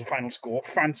 as the final score.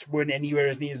 France weren't anywhere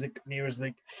as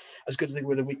as good as they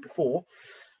were the week before.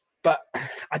 But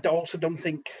I also don't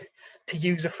think, to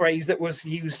use a phrase that was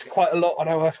used quite a lot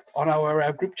on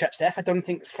our group chat, Steph, I don't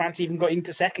think France even got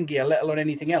into second gear, let alone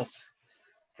anything else,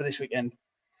 for this weekend.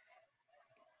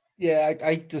 Yeah,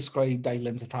 I described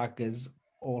Ireland's attack as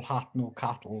all hat, no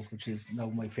cattle, which is now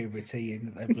my favourite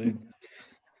saying that I've learned.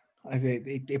 I think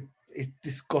it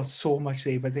just got so much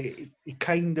there, but it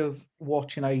kind of,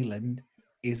 watching Ireland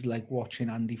is like watching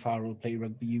Andy Farrell play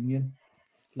rugby union.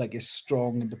 Like, it's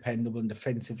strong and dependable, and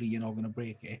defensively you're not going to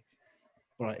break it,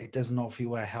 but it doesn't offer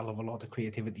you a hell of a lot of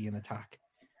creativity in attack.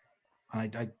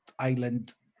 And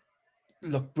Ireland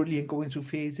look brilliant going through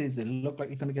phases. They look like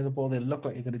they're going to get the ball. They look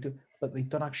like they're going to do, but they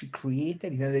don't actually create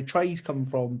anything. Their tries come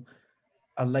from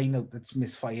a lineup that's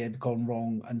misfired, gone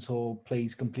wrong, and so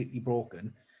plays completely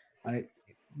broken. And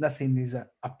nothing is a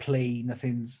play.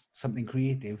 Nothing's something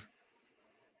creative.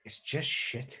 It's just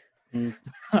shit.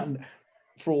 And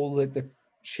for all the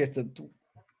shit that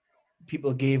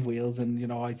people gave Wales,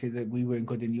 and I think that we weren't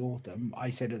good in the autumn, I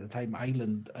said at the time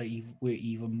Ireland were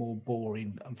even more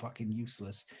boring and fucking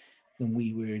useless than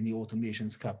we were in the Autumn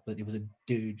Nations Cup, but it was a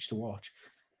dirge to watch,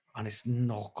 and it's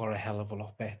not got a hell of a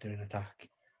lot better in attack.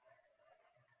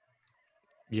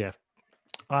 Yeah,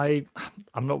 I'm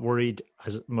not worried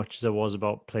as much as I was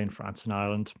about playing France and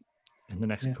Ireland in the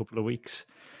next couple of weeks.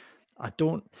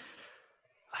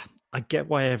 I get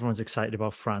why everyone's excited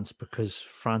about France, because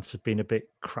France have been a bit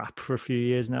crap for a few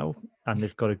years now, and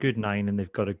they've got a good 9 and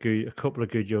they've got a couple of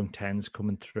good young 10s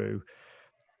coming through,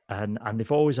 and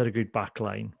they've always had a good back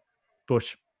line.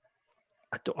 But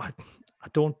I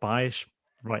don't buy it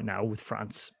right now with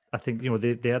France. I think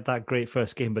they had that great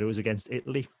first game, but it was against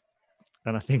Italy,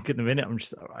 and I think at the minute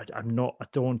I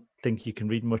don't think you can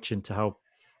read much into how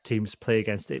teams play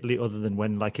against Italy other than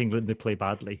when, like England, they play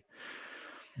badly.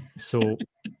 So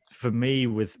for me,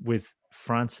 with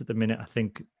France at the minute, I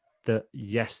think that,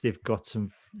 yes, they've got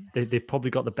they've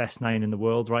probably got the best 9 in the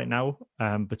world right now,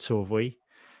 but so have we.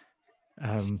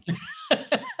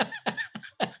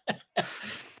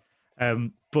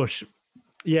 But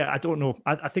yeah, I don't know.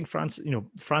 I think France,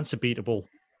 France are beatable.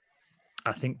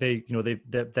 I think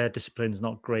their discipline's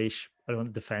not great. I don't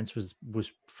think defense was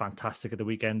fantastic at the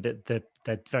weekend.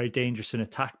 They're very dangerous in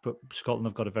attack, but Scotland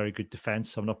have got a very good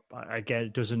defense. I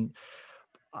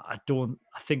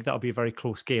think that'll be a very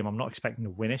close game. I'm not expecting to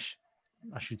win it,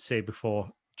 I should say,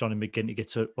 before Johnny McGinty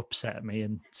gets upset at me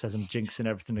and says I'm jinxing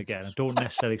everything again. I don't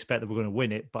necessarily expect that we're going to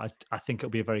win it, but I think it'll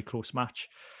be a very close match.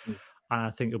 And I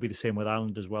think it'll be the same with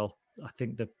Ireland as well. I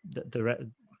think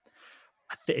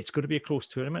it's going to be a close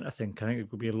tournament. I think it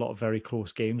could be a lot of very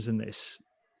close games in this.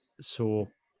 So,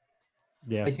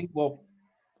 yeah, I think what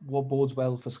bodes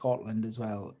well for Scotland as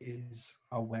well is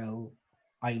how well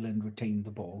Ireland retained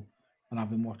the ball. And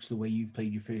having watched the way you've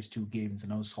played your first two games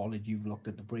and how solid you've looked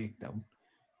at the breakdown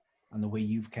and the way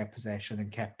you've kept possession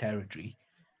and kept territory,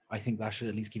 I think that should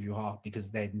at least give you heart, because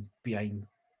then behind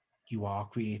you are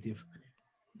creative.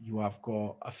 You have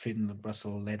got a Finn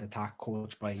Russell-led attack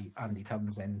coached by Andy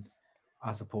Townsend,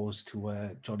 as opposed to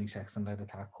a Johnny Sexton-led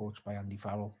attack coached by Andy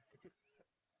Farrell.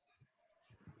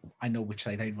 I know which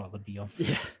side I'd rather be on.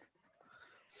 Yeah.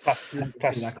 Plus, we've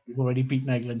already beaten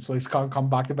England, so it can't come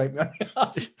back to bite me on the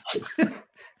ass.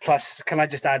 Plus, can I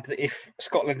just add that if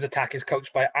Scotland's attack is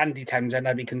coached by Andy Townsend,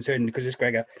 I'd be concerned because it's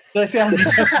Gregor. Did I say Andy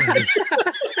Townsend?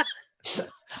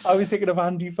 I was thinking of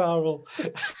Andy Farrell.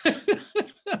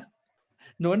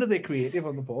 No wonder they're creative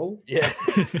on the ball. Yeah.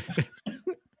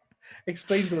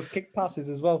 Explains those kick passes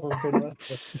as well from Finn.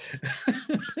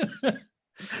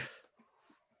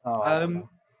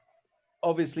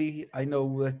 Obviously, I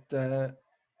know that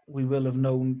we will have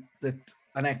known that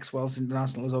an ex-Welsh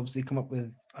international has obviously come up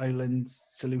with Ireland's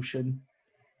solution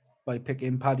by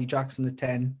picking Paddy Jackson at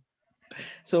 10.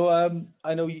 So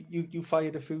I know you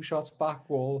fired a few shots back,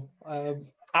 Wall.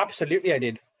 Absolutely, I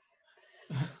did.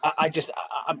 I just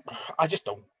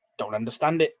don't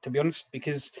understand it, to be honest,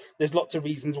 because there's lots of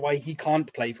reasons why he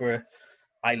can't play for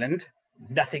Ireland.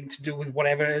 Nothing to do with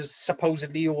whatever has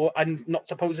supposedly and not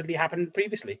supposedly happened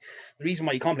previously. The reason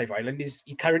why he can't play for Ireland is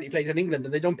he currently plays in England,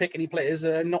 and they don't pick any players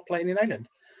that are not playing in Ireland.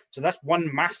 So that's one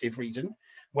massive reason.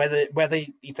 Whether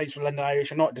he plays for London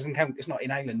Irish or not, it doesn't count. It's not in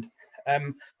Ireland.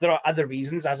 There are other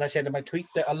reasons, as I said in my tweet,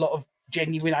 that a lot of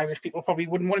genuine Irish people probably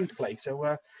wouldn't want him to play.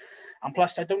 So, and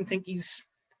plus, I don't think he's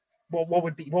what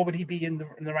would he be in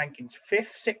the rankings?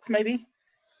 5th, 6th, maybe.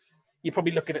 You're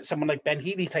probably looking at someone like Ben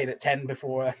Healy played at 10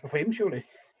 before him, surely.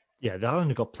 Yeah, they've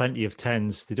only got plenty of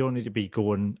 10s. They don't need to be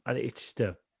going. It's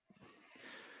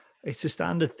a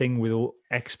standard thing with all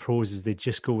ex-pros is they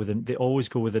always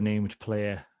go with a named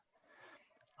player.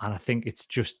 And I think it's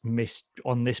just missed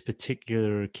on this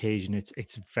particular occasion.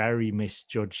 It's very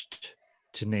misjudged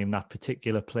to name that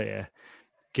particular player,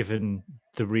 given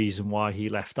the reason why he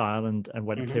left Ireland and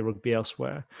went to play rugby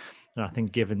elsewhere. And I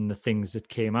think given the things that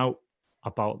came out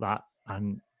about that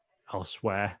and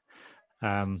elsewhere,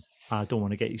 I don't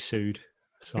want to get you sued,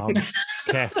 so I'll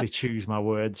carefully choose my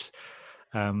words.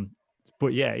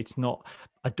 But yeah, it's not.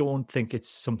 I don't think it's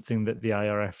something that the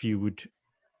IRFU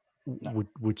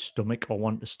would stomach or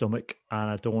want to stomach, and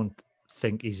I don't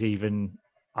think he's even.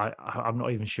 I'm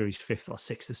not even sure he's 5th or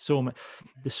 6th.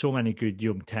 There's so many good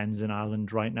young 10s in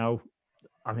Ireland right now.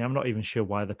 I mean, I'm not even sure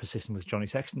why they're persisting with Johnny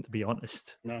Sexton, to be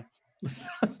honest. No,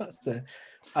 that's it.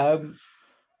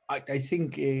 I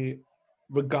think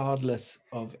regardless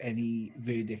of any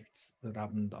verdicts that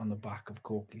happened on the back of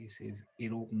court cases,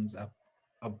 it opens up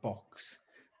a box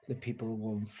that people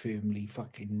want firmly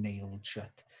fucking nailed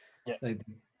shut. Yeah. Like,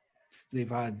 they've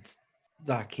had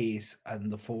that case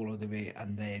and the fallout of it,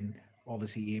 and then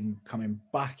obviously him coming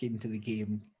back into the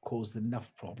game caused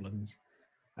enough problems.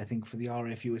 I think for the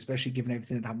RFU, especially given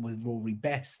everything that happened with Rory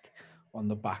Best on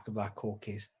the back of that court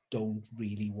case, don't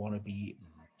really want to be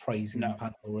prizing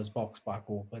Pandora's box back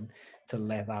open to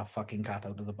let that fucking cat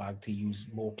out of the bag, to use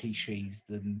more cliches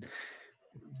than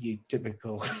your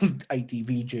typical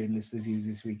ITV journalist has used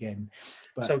this weekend.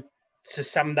 But so to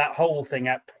sum that whole thing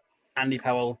up, Andy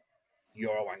Powell,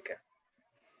 you're a wanker.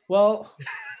 Well,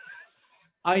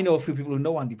 I know a few people who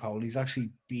know Andy Powell. He's actually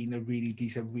been a really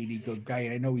decent, really good guy.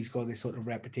 And I know he's got this sort of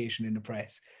reputation in the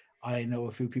press. I know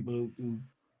a few people who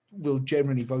will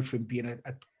generally vouch for him being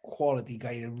a quality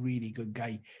guy and a really good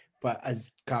guy. But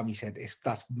as Kami said,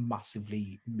 that's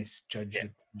massively misjudged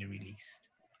at the very least.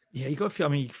 Yeah, you got to feel. I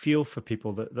mean, you feel for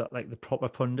people that like the proper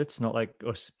pundits, not like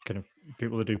us kind of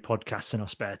people that do podcasts in our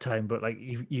spare time. But like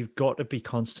you've got to be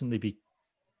constantly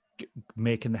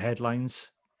making the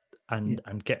headlines and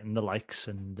getting the likes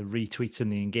and the retweets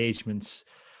and the engagements,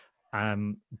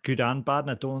 good and bad.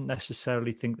 And I don't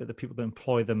necessarily think that the people that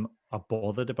employ them are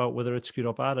bothered about whether it's good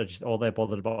or bad. All they're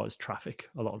bothered about is traffic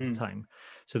a lot of the time.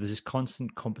 So there's this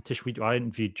constant competition. I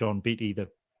interviewed John Beattie, the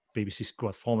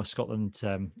BBC former Scotland,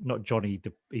 not Johnny,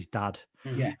 his dad,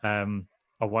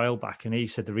 a while back, and he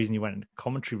said the reason he went into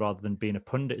commentary rather than being a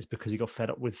pundit is because he got fed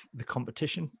up with the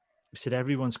competition. He said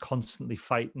everyone's constantly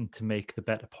fighting to make the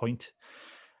better point,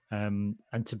 and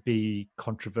to be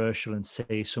controversial and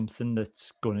say something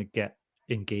that's going to get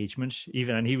engagement.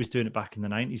 And he was doing it back in the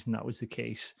 90s, and that was the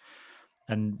case.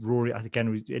 And Rory, again,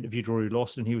 we interviewed Rory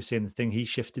Lawson, and he was saying the thing. He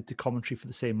shifted to commentary for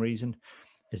the same reason.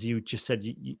 as you just said,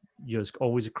 there's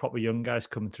always a crop of young guys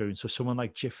coming through. And so someone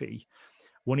like Jiffy,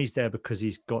 one, he's there because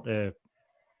he's got a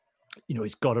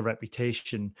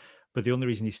reputation, but the only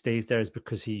reason he stays there is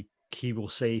because he will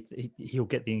say he'll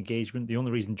get the engagement. The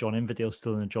only reason John Inverdale's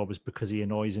still in the job is because he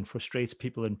annoys and frustrates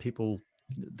people, and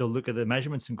they'll look at the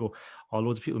measurements and go, oh,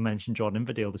 loads of people mentioned John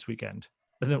Inverdale this weekend.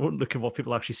 And they won't look at what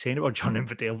people are actually saying about John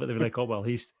Inverdale, but they'll be like, oh, well,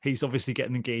 he's obviously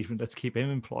getting engagement. Let's keep him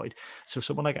employed. So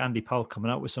someone like Andy Powell coming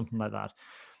out with something like that,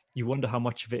 you wonder how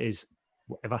much of it is,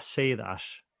 if I say that,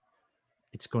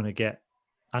 it's going to get,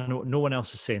 I know no one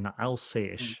else is saying that, I'll say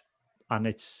it.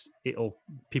 And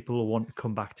people will want to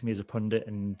come back to me as a pundit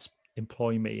and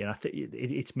employ me. And I think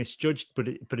it's misjudged,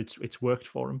 but it's worked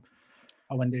for him.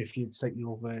 I wonder if you'd slightly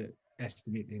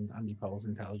overestimating Andy Powell's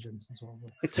intelligence as well.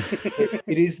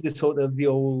 It is the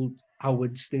old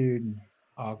Howard Stern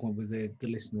argument with the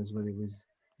listeners, where it was,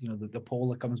 the poll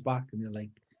that comes back and they're like.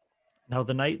 Now,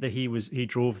 the night that he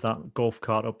drove that golf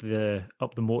cart up the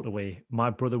motorway, my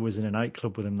brother was in a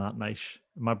nightclub with him that night.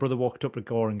 My brother walked up to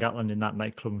Gore and Gatland in that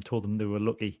nightclub and told them they were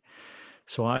lucky.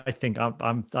 So I think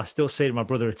I still say to my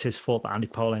brother, it's his fault that Andy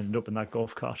Powell ended up in that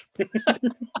golf cart.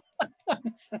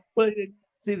 Well,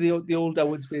 see, the old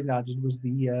Howard Stern adage was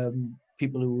the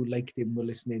people who liked him were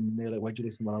listening, and they're like, why'd you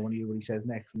listen? Well, I want to hear what he says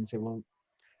next. And they say, well,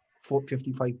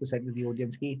 55% of the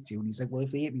audience hates you. And he's like, well,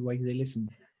 if they hate me, why do they listen?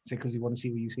 It's because you want to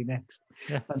see what you say next.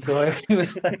 Yeah. And so it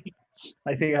was like,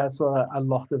 I think that's what a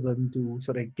lot of them do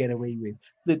sort of get away with.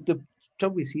 The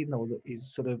job we see now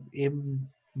is sort of him,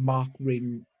 Mark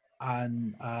Ring,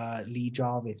 and Lee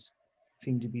Jarvis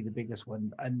seem to be the biggest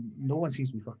one, and no one seems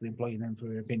to be fucking employing them for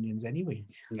their opinions anyway.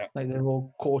 No. Like, they're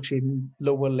all coaching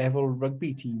lower level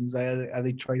rugby teams. Are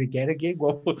they trying to get a gig?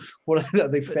 What are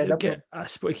they fed up? I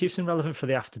suppose it keeps them relevant for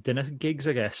the after dinner gigs,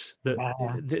 I guess. That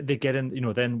they get in,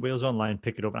 then Wales Online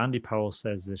pick it up. Andy Powell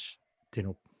says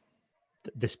that,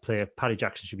 this player Paddy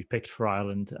Jackson should be picked for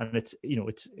Ireland, and it's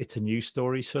a news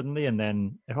story suddenly, and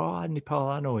then Andy Powell,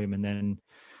 I know him, and then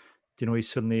he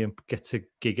suddenly gets a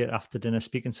gig at after dinner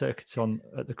speaking circuits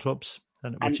at the clubs,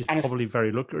 which is probably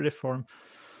very lucrative for him.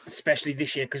 Especially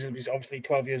this year, because it was obviously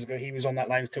 12 years ago he was on that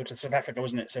Lions tour to South Africa,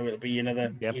 wasn't it? So it'll be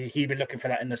another. Yep. He'd be looking for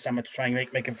that in the summer to try and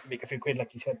make a few quid,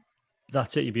 like you said.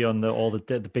 That's it. You'd be on all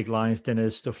the big Lions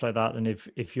dinners, stuff like that. And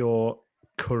if you're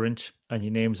current and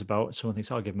your name's about, someone thinks,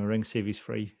 I'll give him a ring, see if he's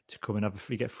free to come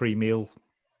and get free meal,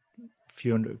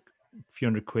 few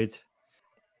hundred quid.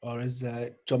 Or as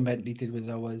John Bentley did with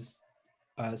ours.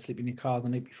 Sleep in your car the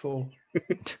night before,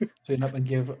 turn up and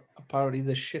give apparently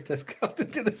the shittest after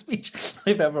dinner speech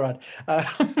I've ever had.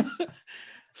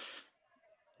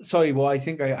 Sorry, well, I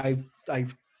think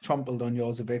I've trampled on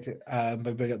yours a bit by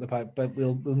bringing up the pipe, but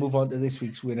we'll move on to this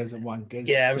week's winners and wankers.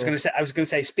 Yeah, I was going to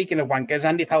say. Speaking of wankers,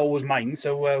 Andy Powell was mine.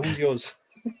 So who's yours?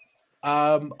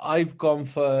 I've gone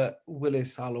for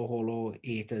Willis Aloholo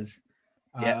haters.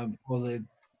 All the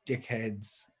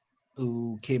dickheads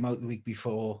who came out the week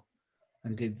before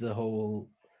and did the whole,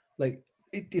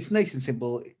 it's nice and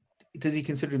simple. Does he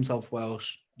consider himself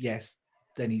Welsh? Yes.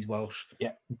 Then he's Welsh.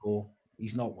 Yeah. Or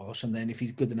he's not Welsh. And then if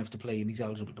he's good enough to play and he's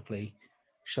eligible to play,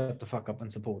 shut the fuck up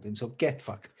and support him. So get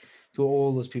fucked. To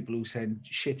all those people who send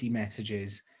shitty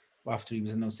messages after he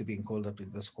was announced to being called up to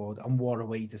the squad, and what a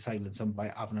way to silence him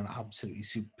by having an absolutely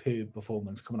superb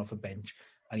performance coming off a bench.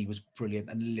 And he was brilliant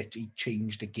and literally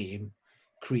changed the game.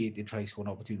 Created try-scoring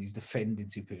opportunities,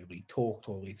 defended superbly, talked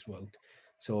all the way throughout.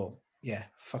 So, yeah,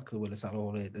 fuck the Willis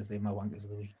Aloholo haters. They're my wankers of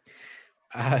the week.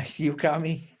 You,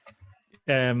 Cammy?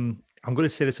 I'm going to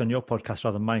say this on your podcast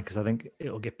rather than mine, because I think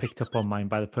it'll get picked up on mine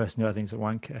by the person who I think is a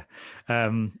wanker.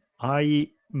 I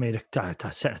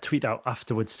set a tweet out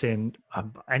afterwards saying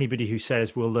anybody who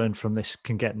says we'll learn from this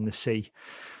can get in the sea.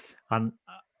 And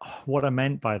what I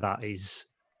meant by that is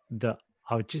that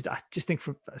I just think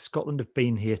Scotland have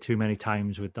been here too many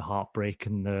times with the heartbreak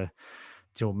and the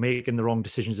making the wrong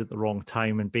decisions at the wrong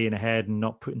time and being ahead and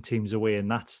not putting teams away. And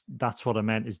that's what I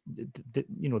meant is,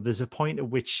 there's a point at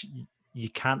which you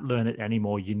can't learn it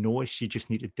anymore. You know it, you just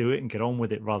need to do it and get on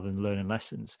with it rather than learning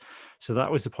lessons. So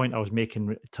that was the point I was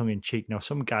making tongue in cheek. Now,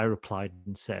 some guy replied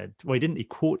and said, well, he didn't, he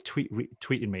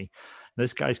tweeted me.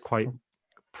 This guy's quite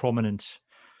prominent.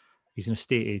 He's an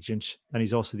estate agent, and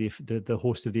he's also the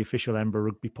host of the official Ember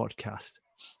Rugby podcast.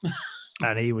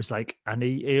 And he was like, and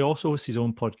he also hosts his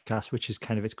own podcast, which is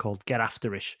it's called Get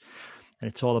After It. And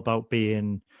it's all about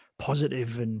being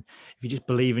positive, and if you just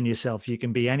believe in yourself, you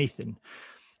can be anything.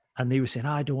 And he was saying,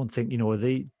 I don't think,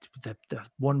 the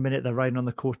 1 minute they're riding on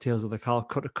the coattails of the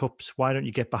Calcutta Cups. Why don't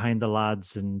you get behind the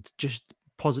lads and just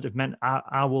positive men?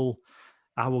 I will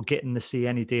get in the sea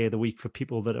any day of the week for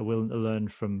people that are willing to learn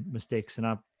from mistakes.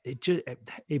 And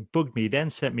it bugged me. He then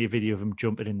sent me a video of him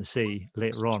jumping in the sea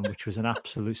later on, which was an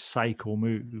absolute psycho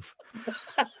move.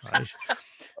 Right?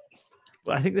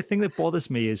 But I think the thing that bothers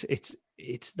me is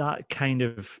it's that kind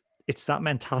of it's that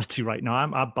mentality right now.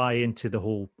 I buy into the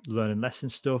whole learning lesson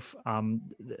stuff.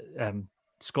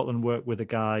 Scotland worked with a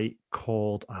guy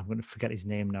called, I'm going to forget his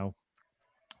name now.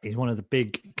 He's one of the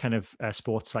big kind of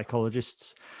sports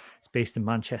psychologists. He's based in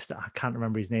Manchester. I can't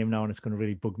remember his name now, and it's going to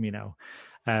really bug me now.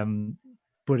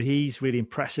 But he's really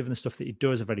impressive in the stuff that he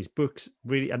does. I've read his books,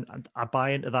 really, and I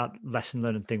buy into that lesson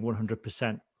learning thing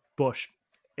 100%. But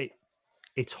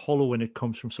it's hollow when it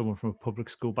comes from someone from a public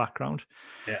school background.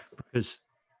 Yeah, because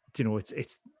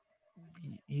it's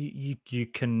you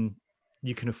can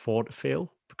afford to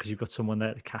fail because you've got someone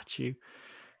there to catch you.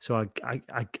 So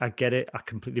I get it. I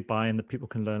completely buy in that people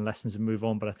can learn lessons and move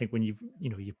on. But I think when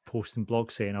you're posting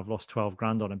blogs saying I've lost 12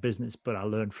 grand on a business, but I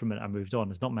learned from it, I moved on.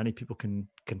 There's not many people can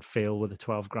fail with a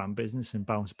 12 grand business and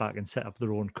bounce back and set up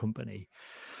their own company.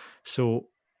 So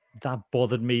that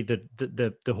bothered me. That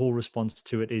the whole response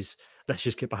to it is, let's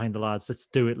just get behind the lads. Let's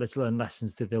do it. Let's learn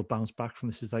lessons that they'll bounce back from.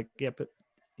 This is like, yeah, but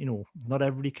not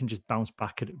everybody can just bounce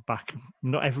back.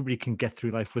 Not everybody can get through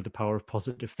life with the power of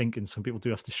positive thinking. Some people do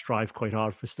have to strive quite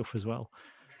hard for stuff as well.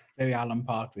 Very Alan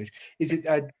Partridge. Is it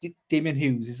Damien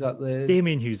Hughes? Is that the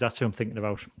Damien Hughes? That's who I'm thinking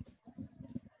about.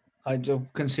 I'm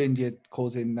concerned you're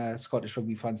causing Scottish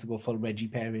rugby fans to go full Reggie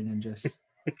Perrin and just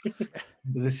into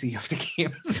the sea after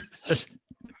games.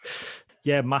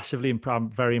 Yeah, massively. I'm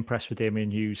very impressed with Damien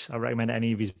Hughes. I recommend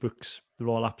any of his books. They're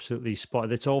all absolutely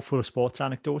spotted. It's all full of sports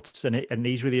anecdotes, and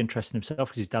he's really interested in himself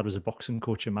because his dad was a boxing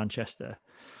coach in Manchester,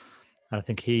 and I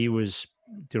think he was,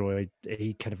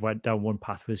 he kind of went down one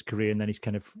path with his career, and then he's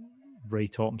kind of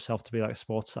retaught himself to be like a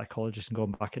sports psychologist and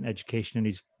going back in education, and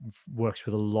he's works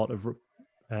with a lot of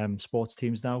sports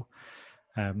teams now.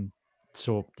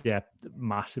 So yeah,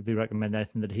 massively recommend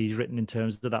anything that he's written in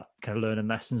terms of that kind of learning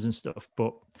lessons and stuff.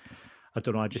 But I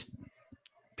don't know,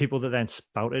 people that then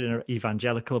spout it and are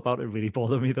evangelical about it really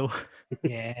bother me though.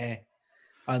 Yeah.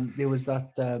 And there was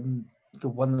that, the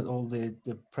one that all the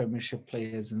Premiership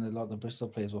players and a lot of the Bristol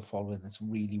players were following. That's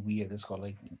really weird. It's got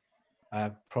like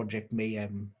a Project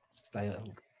Mayhem style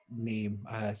name,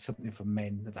 something for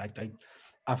men that I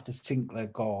after Sinclair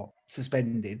got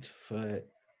suspended for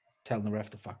telling the ref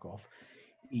to fuck off,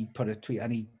 he put a tweet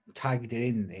and he tagged it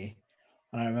in there.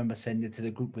 And I remember sending it to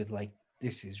the group with like,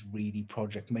 this is really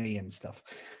Project Mayhem stuff.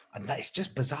 And that is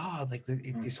just bizarre. Like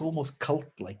it's almost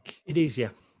cult-like. It is, yeah.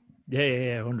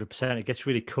 Yeah, 100%. It gets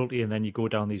really culty, and then you go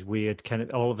down these weird kind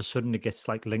of, all of a sudden it gets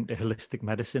like linked to holistic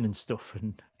medicine and stuff.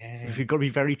 And you've got to be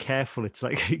very careful. It's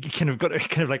like, you kind of got to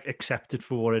kind of like accept it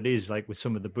for what it is, like with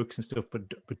some of the books and stuff, but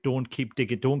don't keep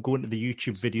digging. Don't go into the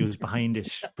YouTube videos behind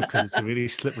it because it's a really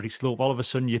slippery slope. All of a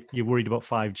sudden you're worried about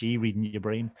 5G reading your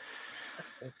brain.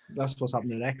 That's what's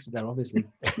happening at Exeter, obviously.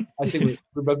 I think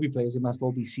with rugby players, it must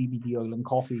all be CBD oil and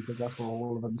coffee because that's what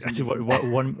all of them. That's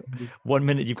one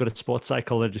minute you've got a sports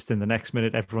psychologist, and the next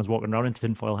minute everyone's walking around in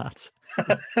tinfoil hats.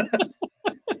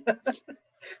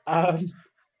 And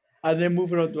then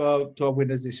moving on to our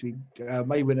winners this week.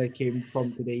 My winner came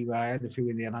from today, where I had a few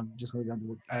in there, and I'm just going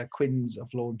to Quins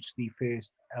have launched the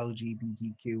first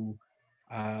LGBTQ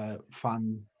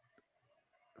fan.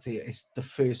 It's the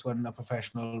first one a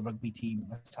professional rugby team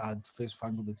has had, first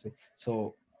fan group, say.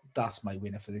 So that's my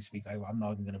winner for this week. I'm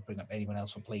not even going to bring up anyone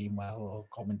else for playing well or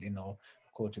commenting or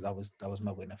coaching. That was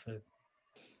my winner for.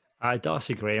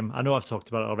 Darcy Graham. I know I've talked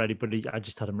about it already, but I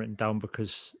just had him written down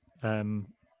because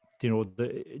he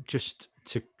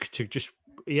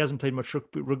hasn't played much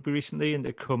rugby recently, and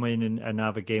to come in and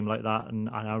have a game like that, and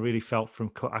I really felt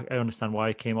I understand why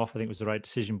he came off. I think it was the right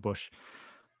decision, but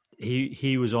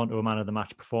he was on to a man of the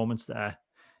match performance there.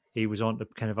 He was on to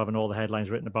kind of having all the headlines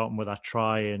written about him with that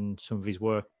try and some of his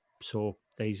work. So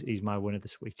he's my winner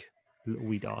this week.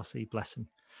 Wee Darcy, bless him.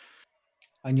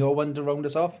 And your one to round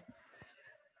us off?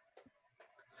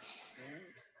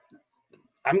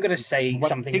 I'm going to say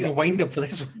something. Take a wind up for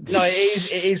this one. No,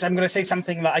 it is. I'm going to say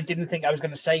something that I didn't think I was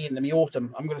going to say in the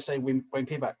autumn. I'm going to say Wayne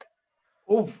Payback.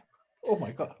 Oh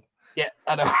my God. Yeah,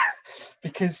 I know.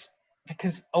 because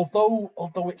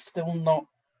although it's still not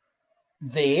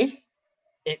there,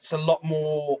 it's a lot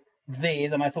more there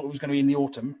than I thought it was going to be in the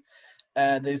autumn.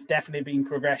 There's definitely been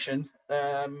progression.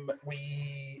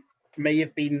 We may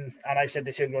have been, and I said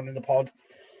this earlier on in the pod,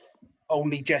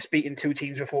 only just beaten 2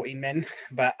 teams with 14 men,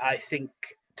 but I think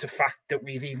the fact that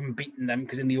we've even beaten them,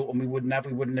 because in the autumn we wouldn't have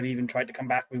even tried to come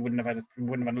back. We wouldn't have had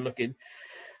a look in.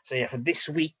 So yeah, for this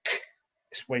week,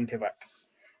 it's Wayne Payback.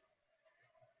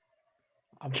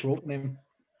 I'm broken him.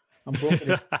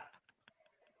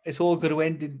 it's all going to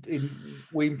end in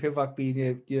Wayne Pivac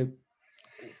being your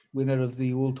winner of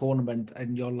the whole tournament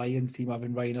and your Lions team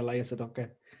having Ryan Elias at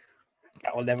hooker.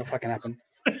 That will never fucking happen.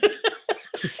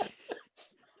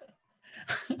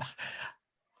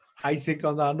 I think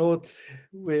on that note,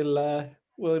 we'll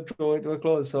draw it to a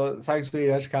close. So thanks very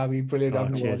much, Cammy. Brilliant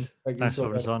having you on. Cheers. Thank you Thanks so for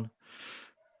having us much.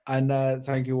 on. And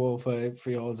thank you all for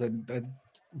yours and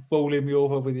bowling me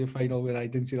over with your final win. I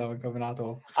didn't see that one coming at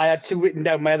all. I had two written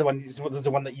down. My other one is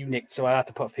the one that you nicked, so I had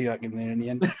to put Pivac in there in the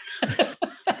end.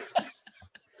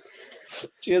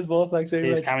 Cheers, both. Thanks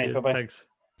very much. Cammy. Bye-bye. Thanks.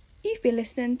 You've been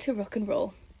listening to Rock and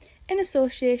Roll in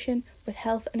association with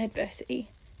Health and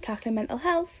Adversity, tackling mental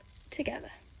health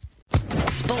together.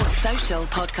 Sports Social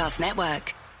Podcast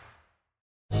Network.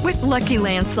 With Lucky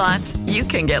Land Slots, you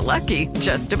can get lucky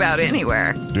just about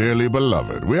anywhere. Dearly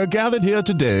beloved, we are gathered here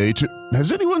today to...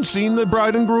 Has anyone seen the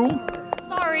bride and groom?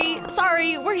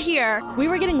 Sorry, we're here. We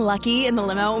were getting lucky in the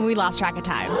limo and we lost track of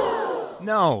time.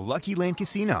 No, Lucky Land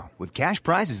Casino, with cash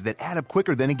prizes that add up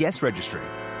quicker than a guest registry.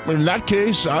 In that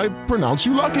case, I pronounce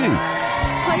you lucky.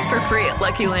 Play for free at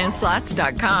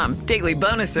LuckyLandSlots.com. Daily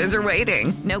bonuses are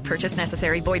waiting. No purchase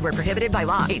necessary. Void where prohibited by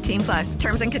law. 18+.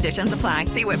 Terms and conditions apply.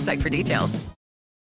 See website for details.